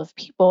pool of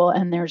people,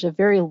 and there's a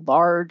very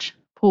large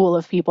pool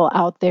of people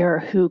out there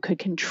who could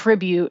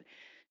contribute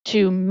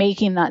to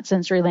making that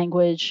sensory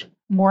language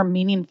more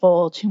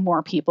meaningful to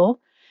more people.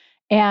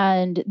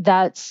 And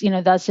that's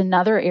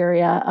another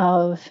area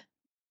of,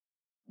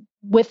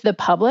 with the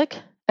public,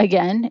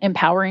 again,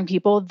 empowering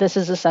people. This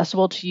is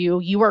accessible to you.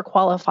 You are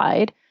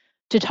qualified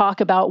to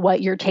talk about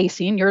what you're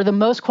tasting. You're the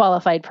most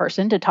qualified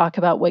person to talk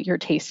about what you're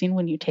tasting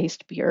when you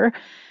taste beer.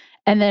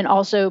 And then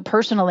also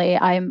personally,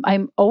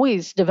 I'm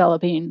always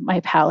developing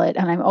my palate,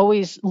 and I'm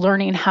always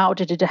learning how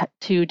to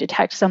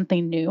detect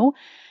something new.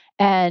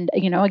 And,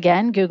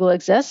 again, Google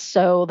exists.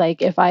 So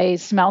like if I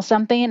smell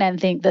something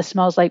and think this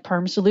smells like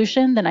perm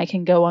solution, then I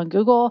can go on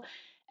Google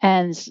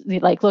and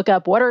like look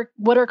up what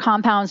are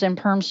compounds in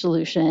perm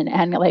solution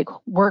and like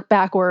work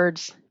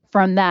backwards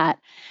from that.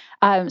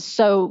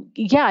 So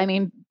yeah, I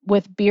mean,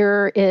 with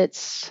beer,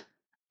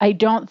 I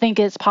don't think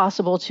it's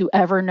possible to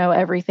ever know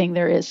everything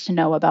there is to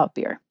know about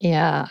beer.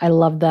 Yeah, I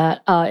love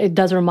that. It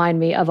does remind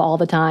me of all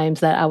the times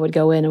that I would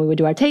go in and we would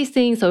do our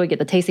tasting. So we get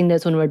the tasting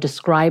notes when we're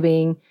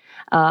describing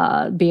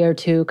beer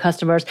to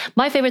customers.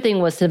 My favorite thing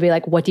was to be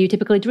like, what do you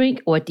typically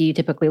drink? What do you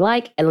typically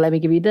like? And let me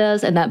give you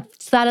this. And that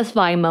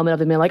satisfying moment of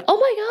them being like, oh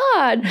my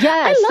God, yes,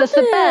 I love that's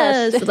this.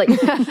 the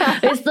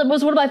best. It's like,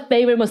 was one of my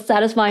favorite, most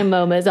satisfying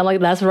moments. I'm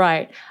like, that's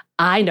right.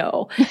 I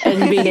know.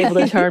 And being able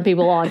to turn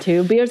people on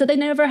to beers that they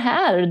never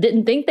had or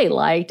didn't think they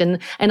liked. And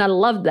I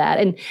love that.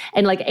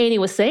 And like Annie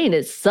was saying,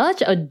 it's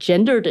such a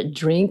gendered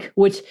drink,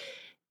 which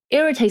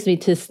irritates me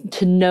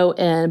to no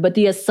end. But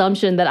the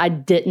assumption that I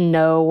didn't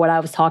know what I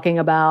was talking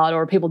about,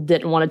 or people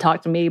didn't want to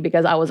talk to me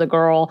because I was a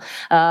girl,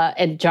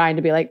 and trying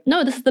to be like,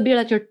 no, this is the beer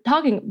that you're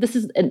talking. This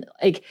is, and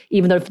like,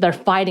 even though they're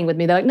fighting with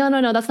me, they're like,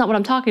 no, that's not what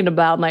I'm talking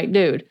about. I'm like,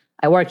 dude,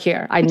 I work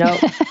here. I know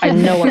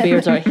what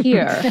beers are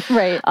here.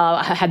 Right.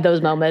 I had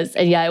those moments.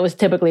 And yeah, it was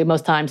typically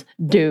most times,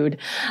 dude.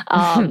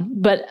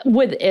 But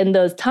within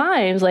those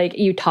times, like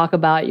you talk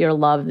about your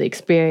love of the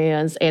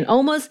experience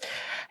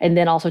and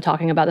then also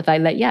talking about the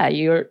fact that, yeah,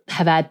 you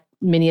have had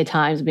many a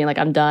times being like,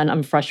 I'm done,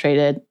 I'm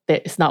frustrated,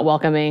 it's not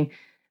welcoming,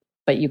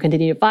 but you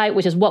continue to fight,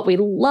 which is what we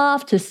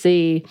love to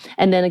see.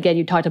 And then again,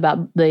 you talked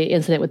about the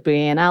incident with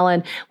Brienne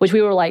Allen, which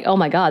we were like, oh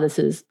my God,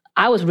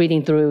 I was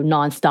reading through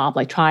nonstop,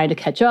 like trying to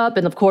catch up.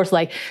 And of course,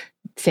 like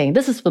saying,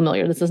 this is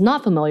familiar, this is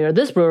not familiar.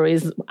 This brewery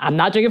I'm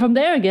not drinking from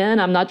there again.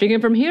 I'm not drinking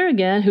from here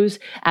again. Who's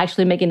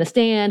actually making a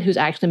stand, who's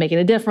actually making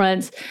a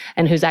difference,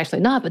 and who's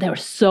actually not. But there were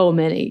so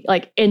many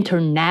like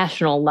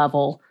international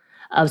level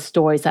of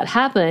stories that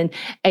happened.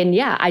 And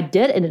yeah, I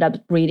did ended up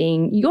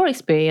reading your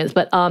experience,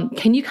 but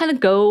can you kind of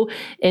go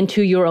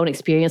into your own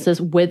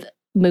experiences with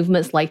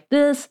movements like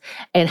this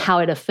and how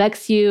it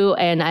affects you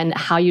and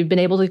how you've been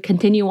able to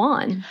continue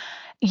on?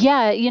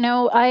 Yeah,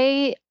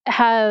 I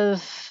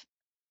have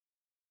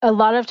a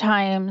lot of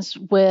times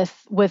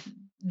with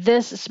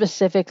this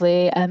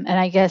specifically, and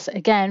I guess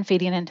again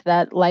feeding into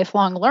that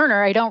lifelong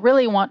learner, I don't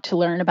really want to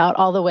learn about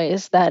all the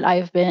ways that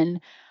I've been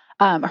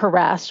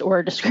harassed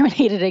or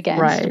discriminated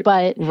against. Right,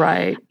 but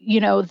right.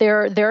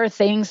 There are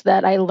things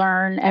that I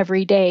learn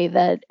every day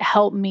that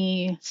help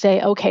me say,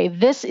 okay,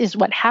 this is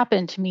what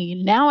happened to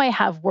me. Now I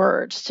have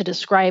words to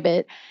describe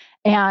it.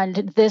 And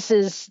this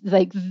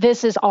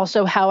is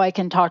also how I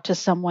can talk to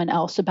someone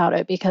else about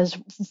it, because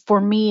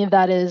for me,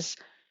 that is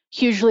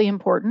hugely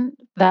important,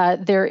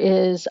 that there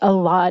is a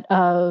lot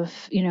of,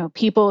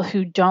 people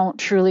who don't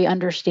truly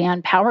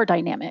understand power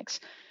dynamics.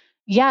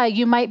 Yeah,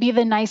 you might be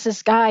the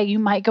nicest guy. You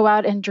might go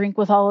out and drink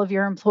with all of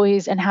your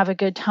employees and have a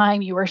good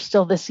time. You are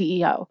still the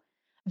CEO.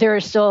 There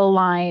is still a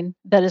line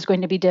that is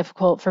going to be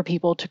difficult for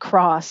people to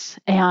cross,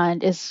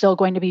 and is still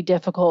going to be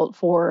difficult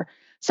for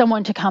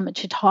someone to come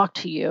to talk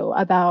to you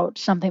about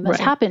something that's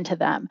happened to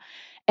them.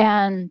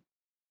 And,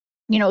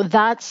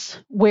 that's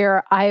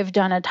where I've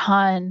done a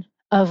ton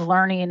of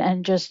learning,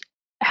 and just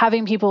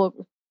having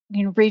people,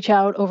 reach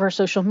out over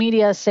social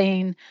media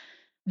saying,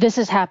 this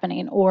is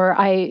happening, or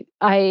I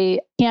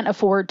can't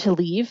afford to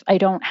leave. I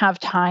don't have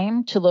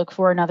time to look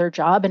for another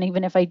job. And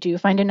even if I do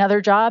find another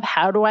job,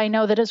 how do I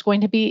know that it's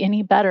going to be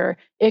any better?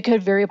 It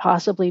could very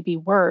possibly be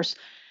worse.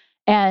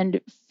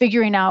 And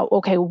figuring out,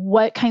 okay,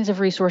 what kinds of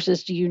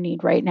resources do you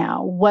need right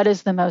now? What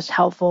is the most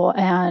helpful?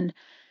 And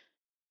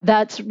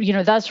that's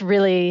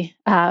really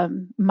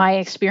my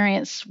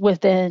experience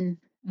within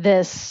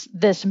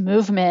this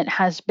movement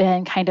has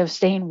been kind of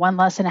staying one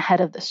lesson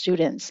ahead of the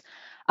students,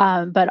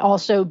 but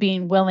also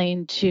being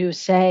willing to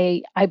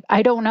say,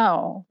 I don't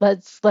know.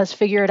 Let's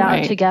figure it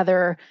out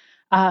together.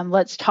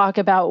 Let's talk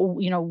about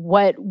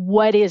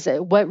what is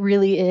it? What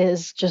really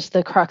is just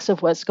the crux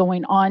of what's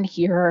going on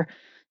here,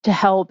 to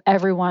help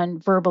everyone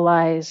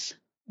verbalize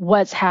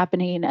what's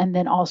happening, and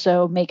then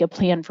also make a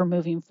plan for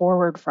moving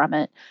forward from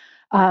it.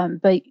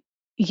 But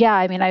yeah,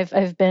 I mean,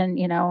 I've been,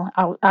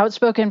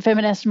 outspoken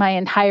feminist my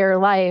entire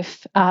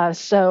life.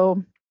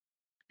 So,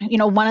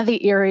 one of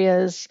the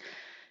areas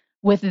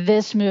with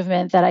this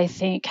movement that I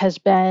think has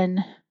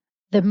been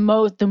the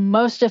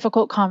most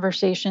difficult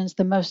conversations,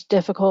 the most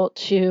difficult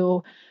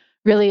to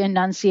really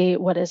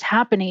enunciate what is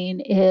happening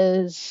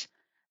is,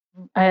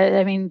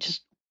 I mean,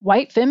 just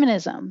white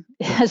feminism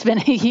has been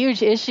a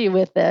huge issue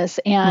with this.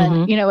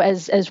 And,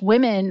 as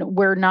women,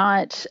 we're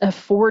not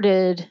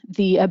afforded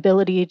the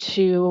ability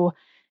to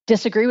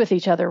disagree with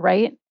each other,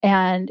 right?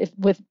 And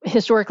with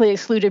historically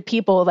excluded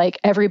people, like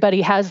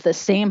everybody has the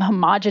same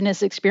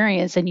homogenous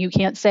experience, and you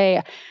can't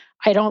say,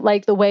 I don't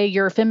like the way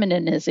you're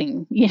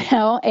femininizing,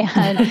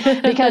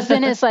 and because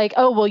then it's like,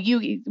 oh, well,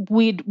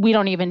 we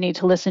don't even need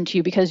to listen to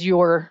you because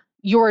you're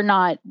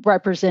not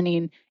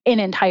representing an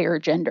entire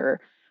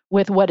gender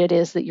with what it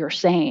is that you're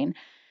saying.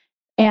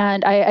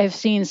 And I've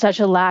seen such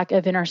a lack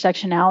of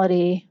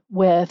intersectionality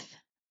with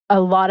a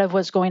lot of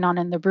what's going on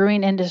in the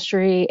brewing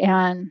industry,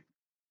 and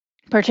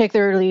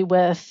particularly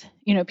with,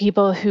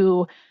 people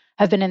who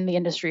have been in the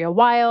industry a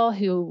while,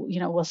 who,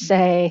 will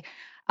say,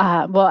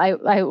 well,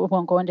 I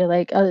won't go into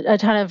like a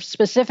ton of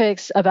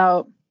specifics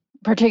about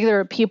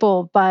particular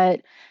people,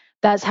 but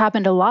that's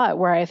happened a lot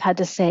where I've had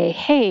to say,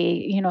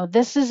 hey,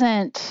 this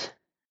isn't,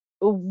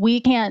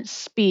 we can't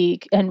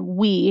speak, and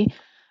we,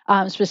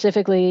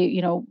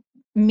 specifically,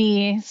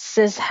 me,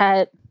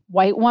 cishet,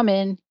 white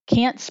woman,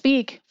 can't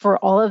speak for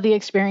all of the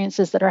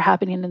experiences that are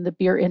happening in the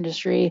beer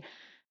industry.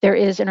 There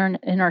is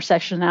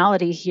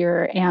intersectionality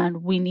here,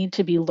 and we need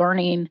to be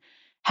learning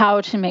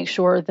how to make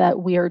sure that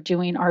we are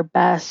doing our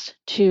best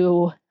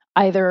to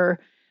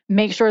either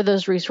make sure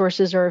those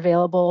resources are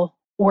available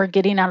or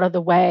getting out of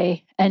the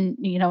way and,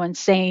 and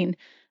saying,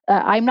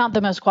 I'm not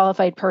the most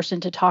qualified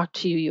person to talk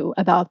to you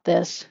about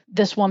this.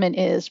 This woman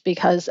is,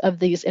 because of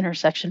these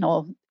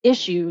intersectional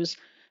issues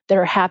that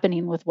are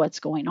happening with what's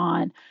going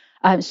on.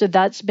 So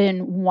that's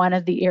been one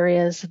of the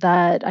areas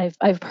that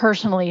I've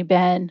personally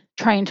been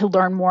trying to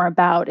learn more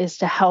about, is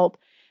to help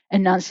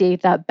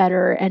enunciate that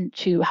better and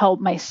to help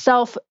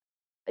myself,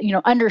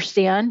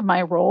 understand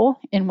my role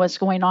in what's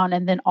going on,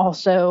 and then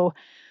also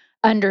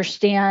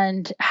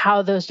understand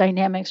how those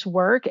dynamics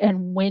work,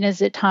 and when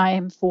is it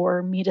time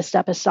for me to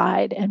step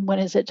aside, and when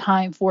is it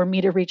time for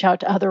me to reach out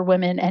to other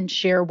women and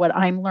share what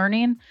I'm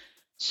learning,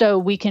 so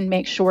we can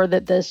make sure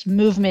that this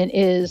movement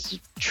is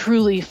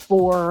truly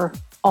for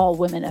all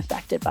women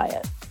affected by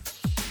it.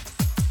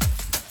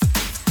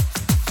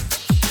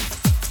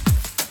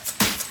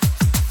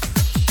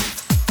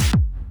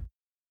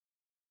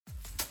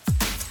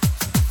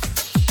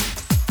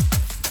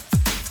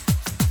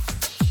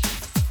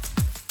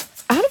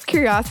 Out of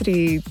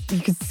curiosity,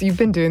 because you've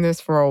been doing this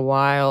for a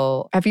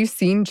while, have you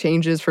seen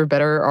changes for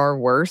better or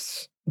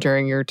worse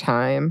during your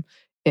time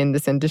in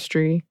this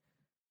industry?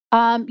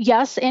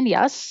 Yes and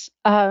yes.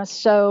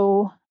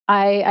 So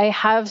I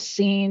have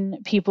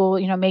seen people,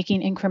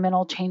 making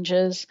incremental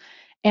changes,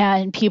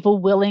 and people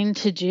willing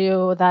to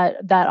do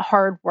that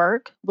hard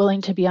work,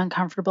 willing to be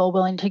uncomfortable,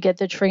 willing to get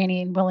the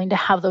training, willing to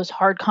have those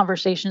hard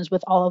conversations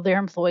with all of their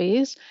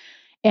employees,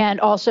 and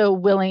also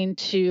willing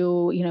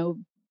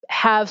to,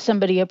 have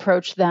somebody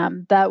approach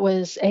them. That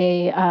was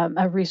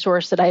a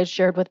resource that I had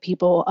shared with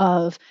people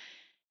of,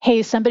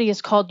 hey, somebody has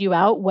called you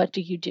out. What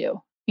do you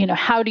do?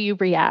 How do you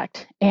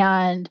react?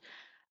 And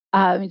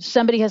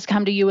somebody has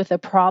come to you with a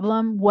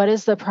problem. What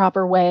is the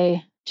proper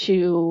way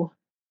to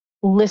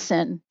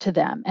listen to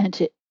them and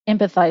to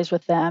empathize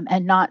with them,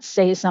 and not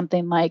say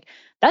something like,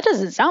 that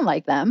doesn't sound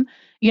like them,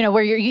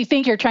 where you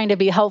think you're trying to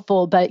be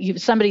helpful, but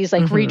somebody's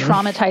like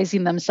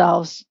re-traumatizing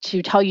themselves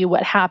to tell you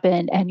what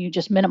happened, and you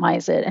just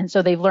minimize it. And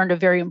so they've learned a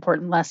very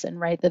important lesson,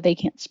 right? That they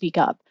can't speak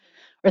up,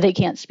 or they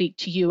can't speak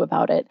to you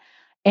about it.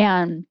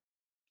 And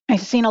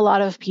I've seen a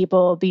lot of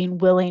people being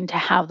willing to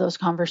have those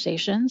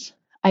conversations.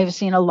 I've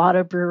seen a lot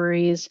of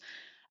breweries,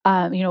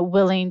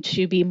 willing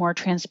to be more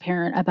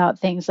transparent about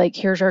things like,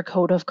 here's our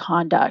code of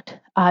conduct.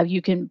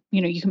 You can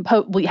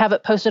we have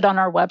it posted on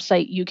our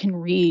website. You can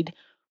read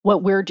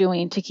what we're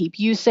doing to keep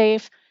you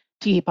safe,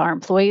 to keep our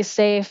employees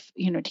safe,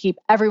 to keep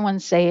everyone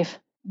safe.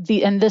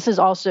 And this is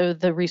also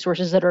the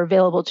resources that are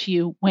available to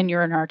you when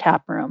you're in our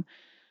tap room.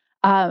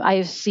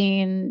 I've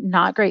seen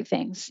not great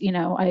things.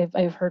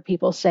 I've heard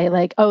people say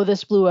like, "Oh,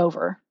 this blew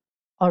over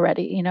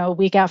already." A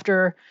week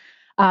after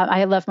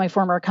I left my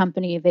former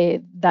company,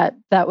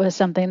 that was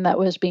something that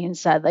was being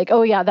said, like,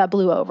 "Oh yeah, that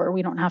blew over.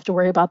 We don't have to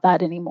worry about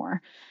that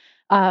anymore."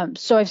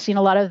 So I've seen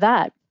a lot of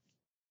that,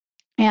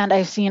 and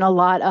I've seen a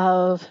lot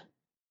of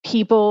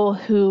people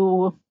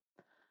who,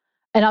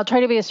 and I'll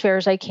try to be as fair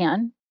as I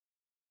can,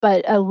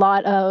 but a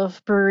lot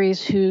of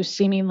breweries who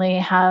seemingly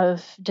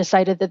have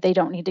decided that they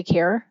don't need to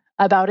care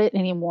about it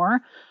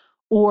anymore,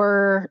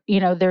 or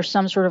there's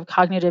some sort of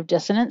cognitive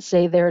dissonance.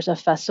 Say there's a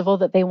festival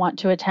that they want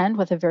to attend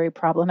with a very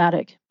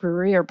problematic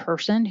brewery or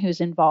person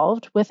who's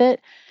involved with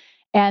it,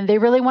 and they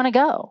really want to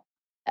go,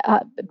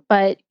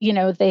 but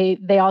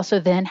they also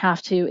then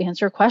have to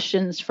answer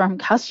questions from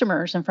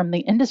customers and from the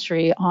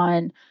industry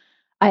on,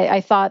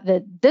 I thought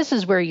that this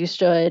is where you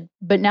stood,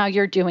 but now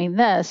you're doing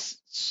this,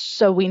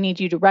 so we need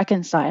you to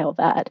reconcile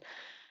that.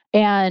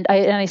 And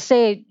I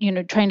say,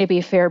 trying to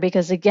be fair,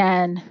 because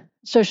again,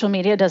 social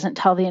media doesn't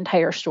tell the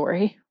entire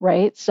story,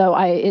 right? So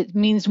it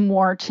means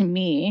more to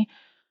me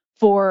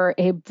for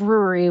a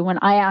brewery when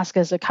I ask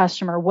as a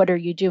customer, what are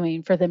you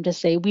doing? For them to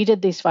say, we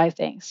did these 5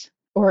 things.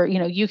 Or,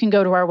 you can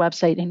go to our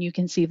website and you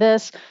can see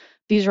this.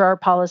 These are our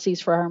policies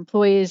for our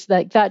employees.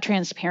 Like, that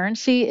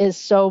transparency is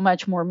so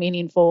much more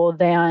meaningful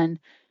than,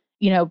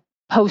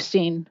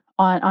 posting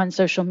on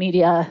social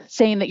media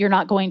saying that you're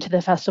not going to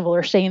the festival,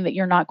 or saying that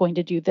you're not going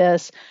to do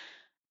this.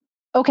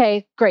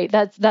 Okay, great.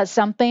 That's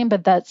something,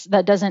 but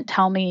that doesn't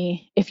tell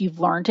me if you've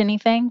learned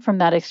anything from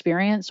that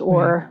experience Right.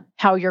 or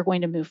how you're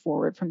going to move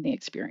forward from the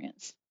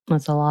experience.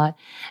 That's a lot.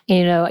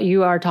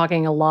 You are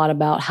talking a lot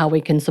about how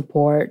we can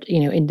support,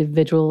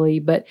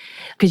 individually, but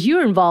because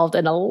you're involved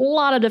in a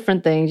lot of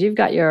different things, you've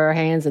got your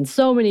hands in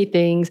so many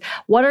things.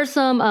 What are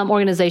some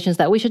organizations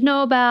that we should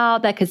know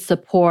about that could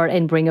support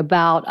and bring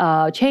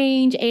about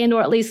change and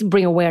or at least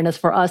bring awareness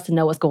for us to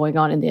know what's going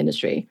on in the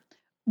industry?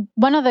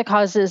 One of the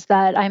causes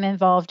that I'm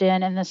involved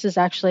in, and this is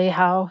actually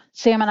how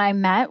Sam and I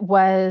met,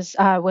 was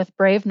with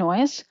Brave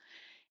Noise.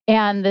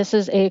 And this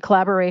is a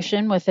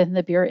collaboration within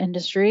the beer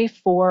industry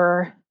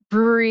for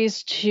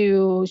breweries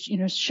to,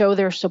 show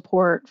their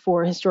support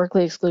for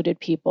historically excluded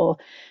people.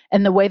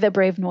 And the way that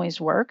Brave Noise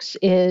works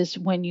is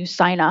when you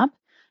sign up,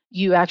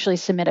 you actually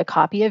submit a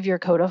copy of your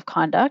code of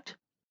conduct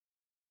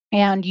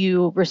and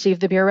you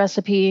receive the beer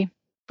recipe,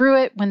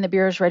 brew it when the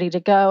beer is ready to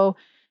go.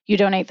 You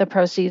donate the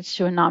proceeds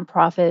to a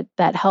nonprofit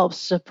that helps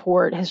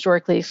support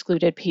historically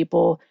excluded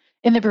people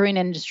in the brewing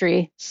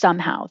industry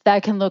somehow.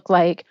 That can look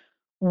like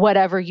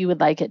whatever you would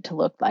like it to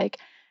look like.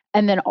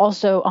 And then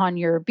also on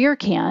your beer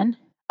can,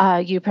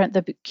 you print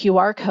the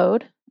QR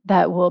code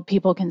that will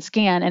people can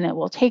scan and it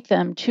will take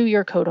them to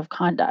your code of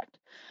conduct.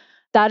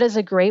 That is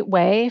a great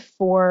way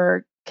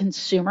for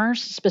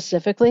consumers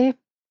specifically.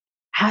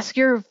 Ask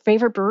your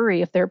favorite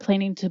brewery if they're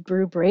planning to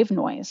brew Brave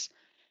Noise.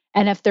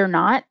 And if they're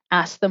not,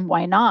 ask them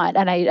why not.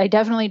 And I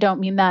definitely don't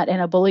mean that in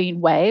a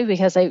bullying way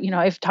because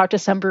I've talked to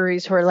some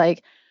breweries who are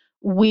like,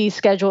 we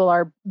schedule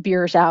our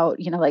beers out,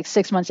 like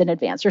 6 months in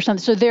advance or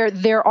something. So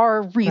there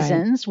are Right.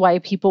 reasons why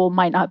people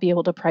might not be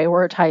able to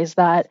prioritize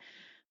that,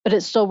 but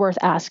it's still worth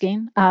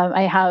asking.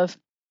 I have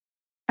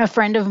a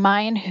friend of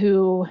mine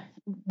who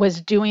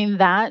was doing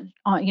that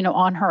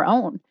on her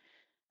own,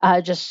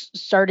 just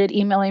started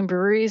emailing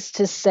breweries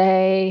to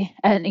say,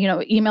 and,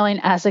 emailing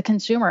as a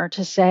consumer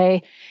to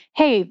say,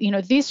 hey,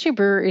 these two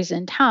breweries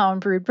in town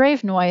brewed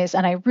Brave Noise,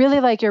 and I really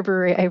like your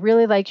brewery. I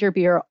really like your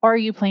beer. Are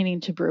you planning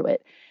to brew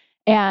it?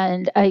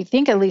 And I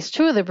think at least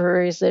two of the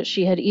breweries that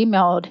she had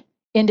emailed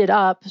ended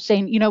up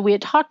saying, we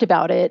had talked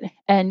about it,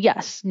 and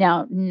yes,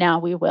 now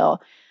we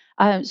will.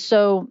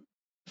 So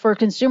for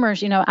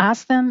consumers,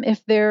 ask them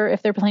if they're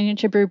planning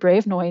to brew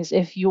Brave Noise.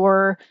 If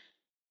you're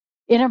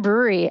in a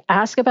brewery,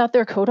 ask about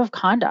their code of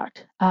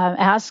conduct.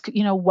 Ask,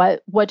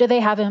 what do they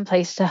have in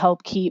place to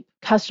help keep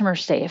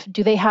customers safe?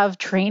 Do they have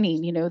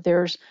training?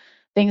 There's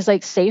things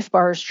like safe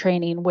bars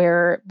training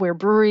where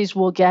breweries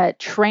will get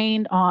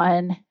trained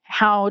on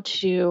how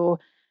to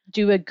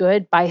do a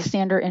good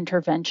bystander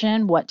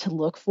intervention, what to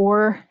look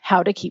for,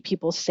 how to keep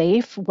people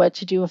safe, what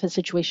to do if a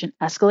situation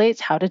escalates,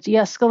 how to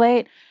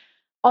de-escalate,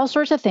 all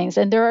sorts of things.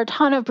 And there are a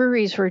ton of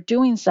breweries who are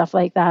doing stuff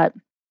like that.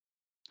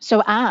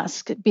 So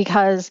ask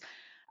because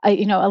a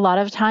lot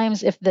of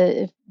times if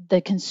the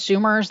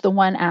consumer's the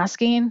one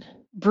asking,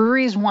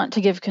 breweries want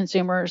to give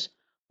consumers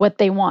what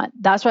they want.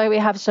 That's why we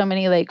have so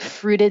many like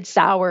fruited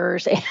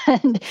sours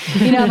and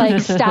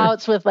like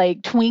stouts with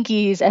like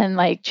Twinkies and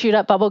like chewed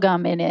up bubble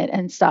gum in it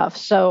and stuff.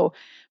 So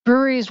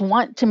breweries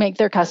want to make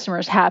their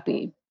customers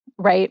happy,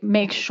 right?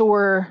 Make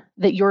sure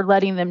that you're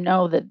letting them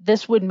know that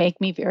this would make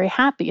me very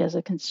happy as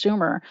a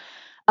consumer.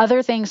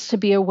 Other things to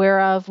be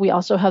aware of, we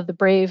also have the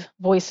Brave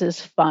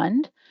Voices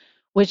Fund,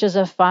 which is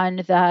a fund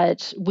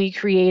that we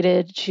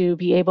created to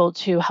be able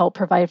to help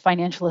provide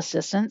financial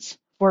assistance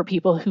for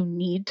people who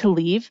need to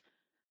leave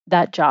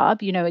that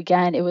job.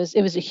 Again, it was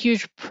a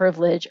huge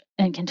privilege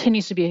and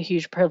continues to be a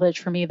huge privilege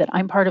for me that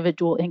I'm part of a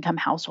dual income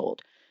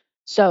household.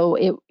 So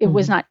it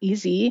was Mhm. not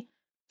easy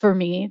for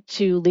me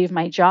to leave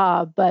my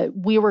job, but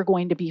we were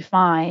going to be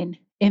fine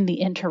in the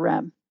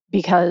interim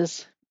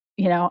because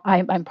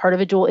I'm part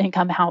of a dual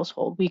income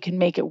household. We can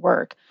make it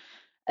work.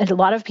 And a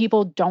lot of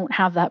people don't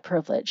have that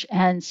privilege.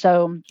 And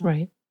so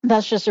Right.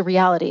 that's just a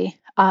reality.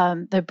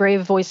 The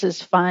Brave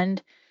Voices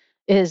Fund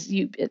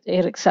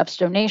it accepts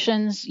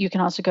donations. You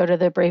can also go to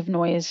the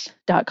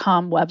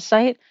bravenoise.com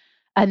website,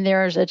 and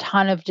there's a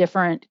ton of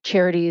different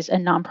charities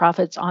and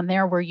nonprofits on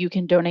there where you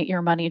can donate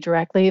your money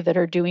directly that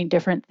are doing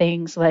different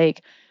things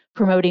like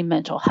promoting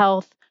mental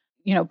health,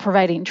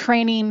 providing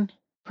training,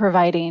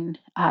 providing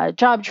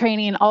job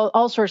training,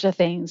 all sorts of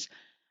things.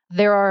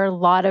 There are a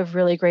lot of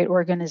really great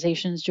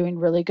organizations doing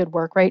really good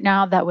work right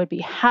now that would be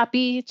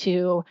happy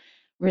to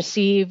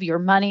receive your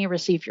money,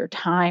 receive your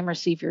time,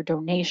 receive your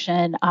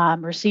donation,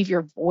 receive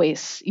your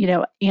voice.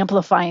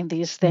 Amplifying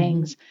these Mhm.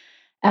 things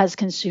as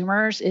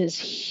consumers is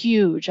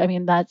huge. I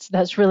mean,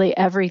 that's really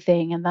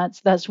everything, and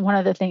that's one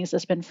of the things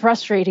that's been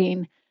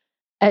frustrating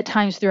at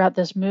times throughout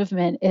this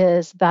movement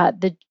is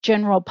that the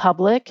general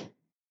public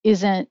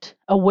isn't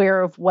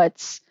aware of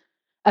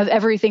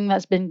everything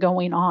that's been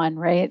going on,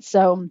 right?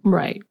 So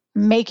Right.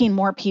 making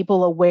more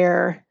people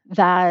aware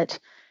that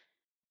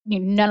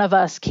none of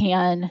us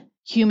can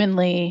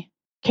humanly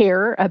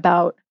care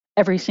about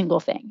every single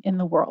thing in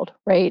the world,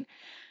 right?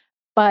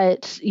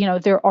 But,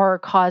 there are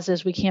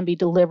causes we can be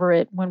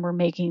deliberate when we're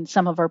making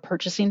some of our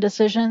purchasing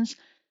decisions.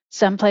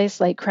 Someplace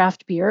like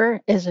craft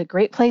beer is a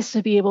great place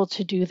to be able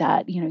to do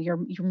that. Your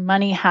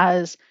money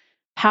has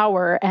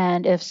power.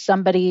 And if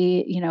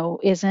somebody,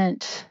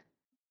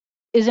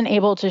 isn't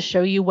able to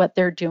show you what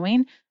they're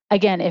doing,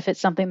 again, if it's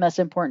something that's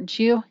important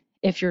to you,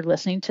 if you're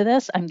listening to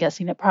this, I'm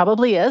guessing it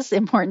probably is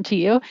important to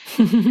you,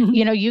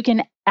 you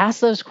can ask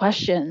those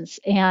questions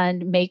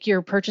and make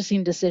your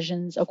purchasing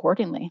decisions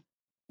accordingly.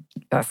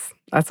 That's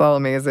all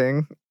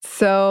amazing.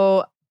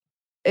 So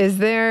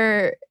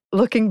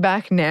looking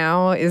back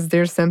now, is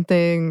there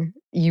something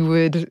you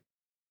would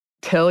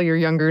tell your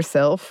younger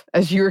self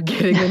as you were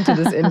getting into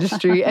this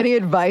industry? Any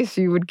advice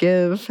you would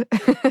give?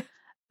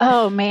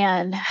 Oh,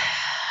 man.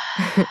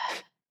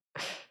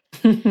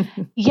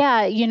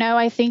 Yeah,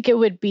 I think it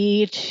would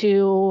be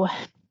to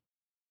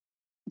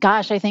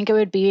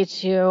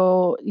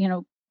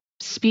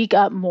speak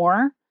up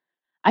more.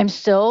 I'm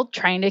still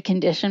trying to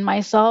condition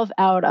myself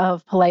out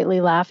of politely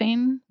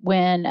laughing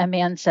when a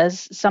man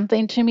says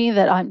something to me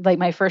that I'm like,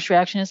 my first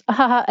reaction is,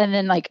 and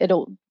then like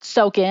it'll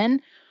soak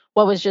in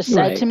what was just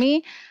said to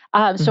me.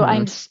 So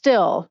I'm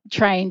still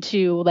trying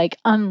to like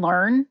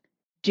unlearn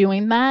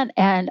doing that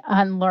and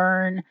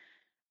unlearn,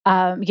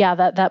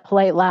 that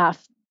polite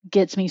laugh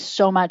gets me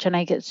so much and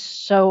I get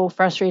so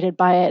frustrated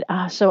by it.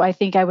 So I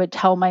think I would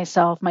tell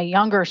myself, my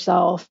younger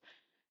self,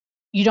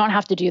 you don't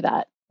have to do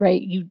that, right?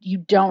 You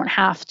don't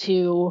have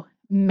to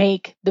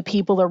make the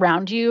people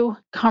around you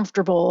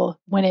comfortable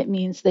when it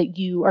means that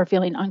you are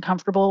feeling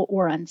uncomfortable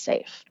or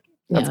unsafe.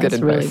 That's good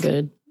advice.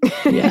 Really good.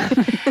 Yeah.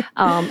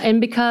 And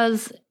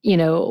because,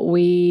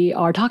 we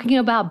are talking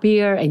about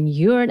beer and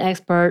you're an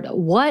expert,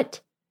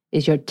 what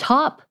is your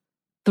top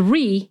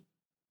 3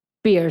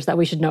 beers that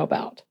we should know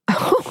about?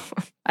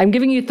 I'm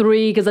giving you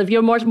 3 because if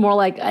you're much more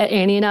like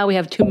Annie and I, we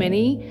have too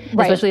many,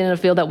 especially in a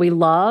field that we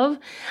love.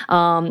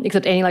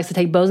 Except Annie likes to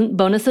take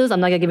bonuses. I'm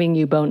not giving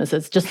you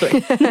bonuses, just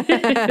 3.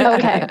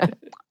 Okay.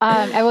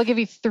 I will give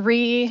you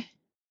 3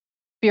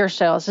 beer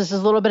styles. This is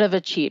a little bit of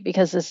a cheat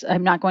because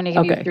I'm not going to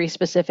give you 3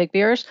 specific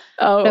beers.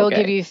 I will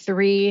give you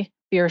 3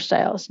 beer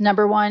styles.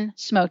 Number 1,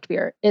 smoked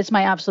beer. It's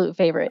my absolute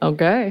favorite.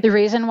 Okay. The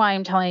reason why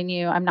I'm telling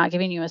you I'm not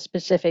giving you a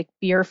specific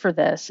beer for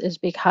this is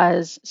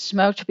because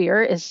smoked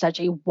beer is such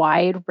a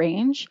wide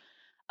range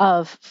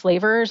of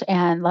flavors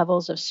and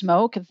levels of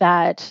smoke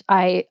that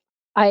I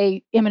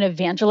am an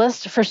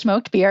evangelist for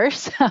smoked beer.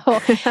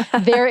 So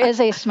there is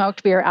a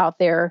smoked beer out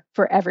there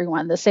for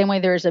everyone. The same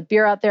way there's a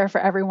beer out there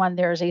for everyone,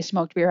 there's a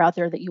smoked beer out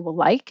there that you will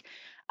like.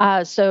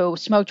 So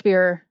smoked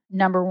beer,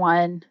 number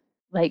 1,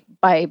 like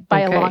by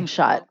a long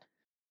shot.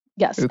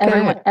 Yes,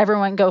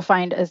 everyone go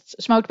find a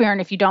smoked beer. And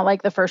if you don't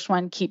like the first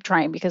one, keep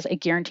trying because I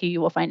guarantee you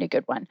will find a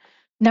good one.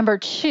 Number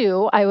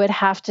 2, I would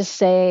have to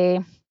say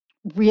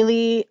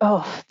really,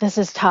 this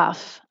is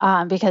tough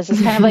because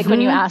it's kind of like when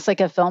you ask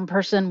like a film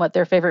person what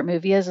their favorite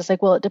movie is. It's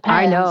like, well, it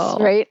depends. I know.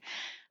 Right?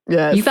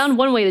 Yes. You found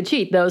one way to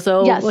cheat though,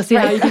 so let's see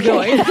how you keep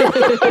going.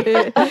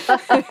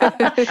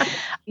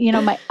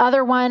 My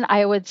other one,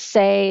 I would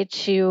say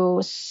to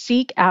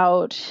seek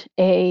out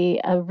a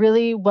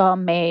really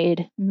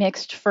well-made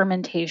mixed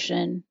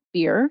fermentation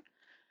beer.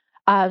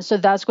 So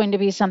that's going to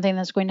be something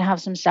that's going to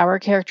have some sour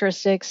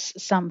characteristics,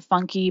 some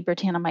funky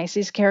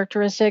Brettanomyces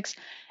characteristics.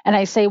 And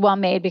I say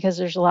well-made because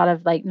there's a lot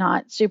of like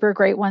not super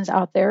great ones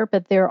out there,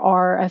 but there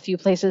are a few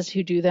places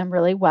who do them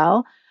really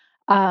well.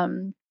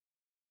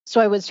 So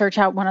I would search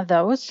out one of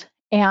those.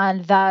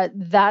 And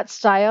that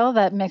style,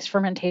 that mixed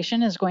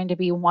fermentation, is going to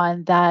be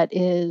one that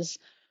is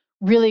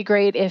really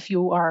great if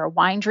you are a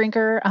wine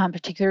drinker,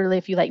 particularly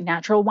if you like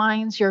natural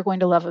wines. You're going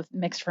to love a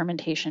mixed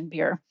fermentation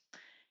beer.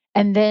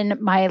 And then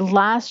my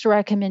last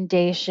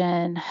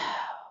recommendation,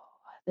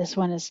 this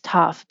one is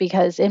tough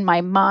because in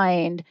my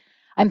mind,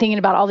 I'm thinking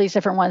about all these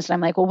different ones and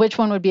I'm like, well, which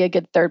one would be a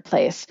good third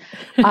place?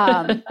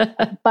 But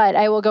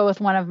I will go with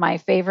one of my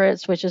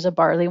favorites, which is a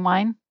barley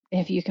wine.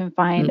 If you can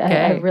find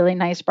a really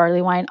nice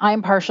barley wine.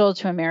 I'm partial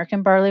to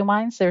American barley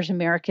wines. There's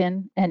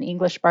American and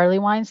English barley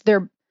wines.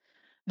 They're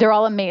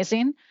all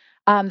amazing.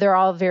 They're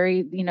all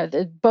very,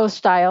 both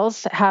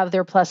styles have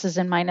their pluses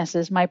and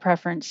minuses. My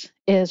preference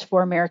is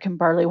for American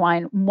barley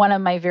wine. One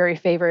of my very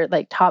favorite,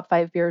 like top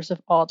 5 beers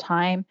of all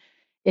time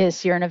is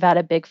Sierra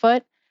Nevada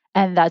Bigfoot.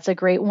 And that's a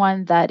great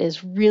one that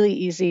is really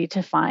easy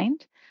to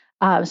find.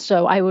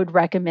 So I would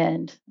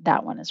recommend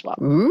that one as well.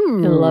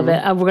 Ooh. I love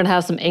it. We're going to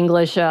have some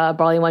English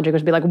barley wine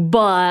drinkers be like,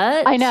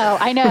 but. I know.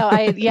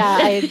 I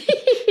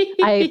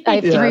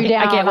threw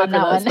down. I can't wait on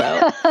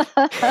that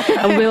one.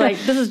 I'll be like,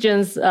 this is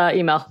Jen's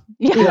email.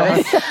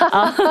 Yes.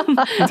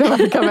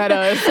 Don't come at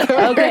us.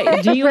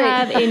 Okay. Do you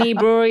have any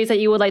breweries that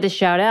you would like to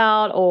shout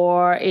out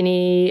or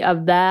any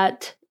of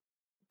that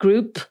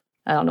group?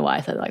 I don't know why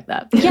I said it like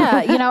that.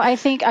 Yeah. I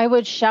think I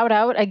would shout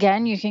out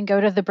again. You can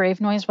go to the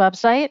Brave Noise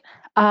website.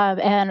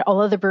 And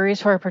all of the breweries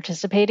who are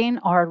participating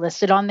are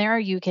listed on there.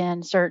 You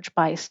can search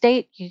by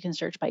state. You can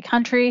search by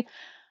country.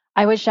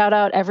 I would shout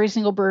out every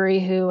single brewery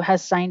who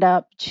has signed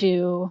up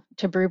to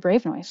brew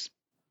Brave Noise.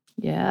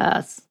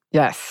 Yes.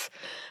 Yes.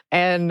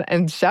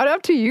 And shout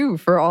out to you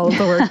for all of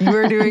the work you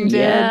are doing, Jen.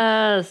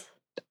 Yes.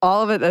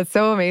 All of it. That's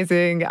so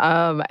amazing.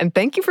 And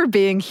thank you for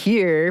being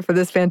here for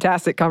this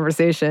fantastic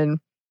conversation.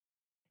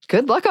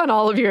 Good luck on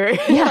all of your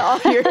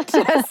all your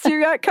tests you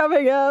got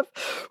coming up.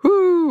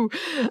 Woo.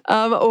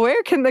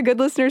 Where can the good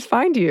listeners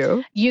find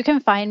you? You can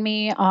find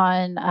me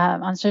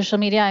on social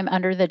media. I'm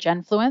under the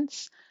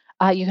Genfluence.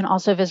 You can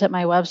also visit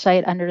my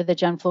website under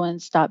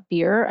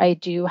thegenfluence.beer. I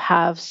do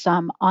have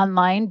some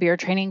online beer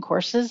training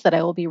courses that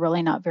I will be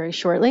rolling out very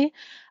shortly.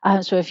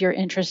 So if you're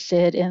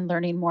interested in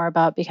learning more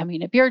about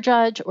becoming a beer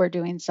judge or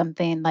doing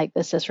something like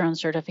the Cicerone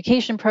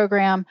certification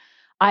program,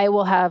 I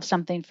will have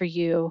something for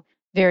you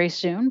very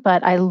soon.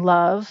 But I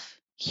love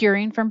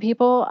hearing from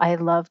people. I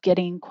love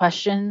getting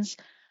questions.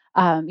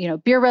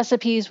 Beer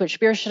recipes, which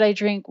beer should I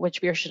drink?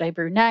 Which beer should I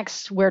brew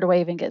next? Where do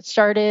I even get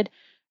started?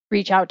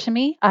 Reach out to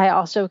me. I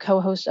also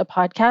co-host a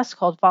podcast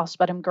called False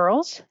Bottom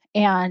Girls,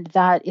 and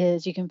that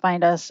is, you can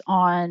find us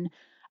on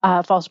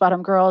False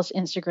Bottom Girls,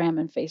 Instagram,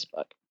 and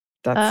Facebook.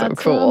 That's so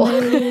cool.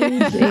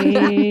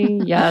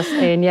 Amazing.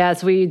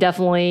 Yes, we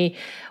definitely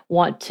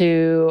want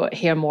to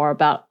hear more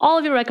about all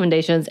of your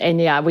recommendations.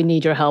 And yeah, we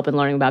need your help in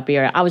learning about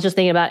beer. I was just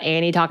thinking about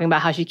Annie talking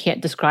about how she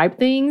can't describe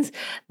things.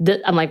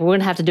 I'm like, we're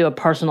going to have to do a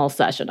personal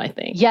session, I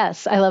think.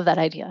 Yes, I love that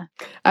idea.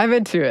 I'm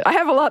into it. I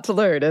have a lot to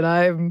learn, and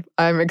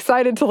I'm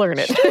excited to learn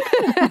it.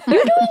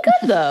 You're doing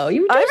good, though.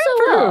 You're doing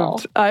well.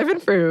 I've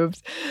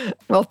improved.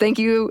 Well, thank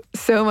you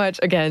so much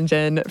again,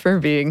 Jen, for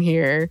being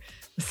here. It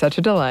was such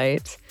a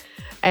delight.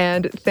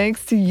 And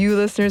thanks to you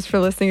listeners for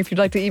listening. If you'd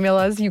like to email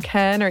us, you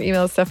can. Our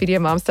email is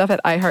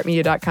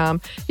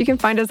stuffmediamomstuff@iheartmedia.com. You can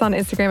find us on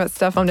Instagram at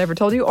Stuff Mom Never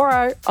Told You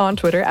or on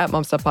Twitter at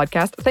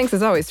MomStuffPodcast. Thanks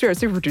as always to our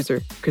super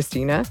producer,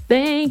 Christina.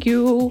 Thank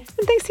you.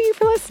 And thanks to you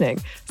for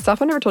listening. Stuff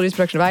Mom Never Told You is a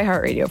production of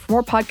iHeartRadio. For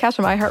more podcasts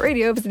from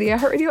iHeartRadio, visit the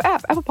iHeartRadio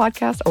app, Apple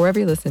Podcasts, or wherever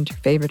you listen to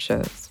your favorite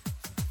shows.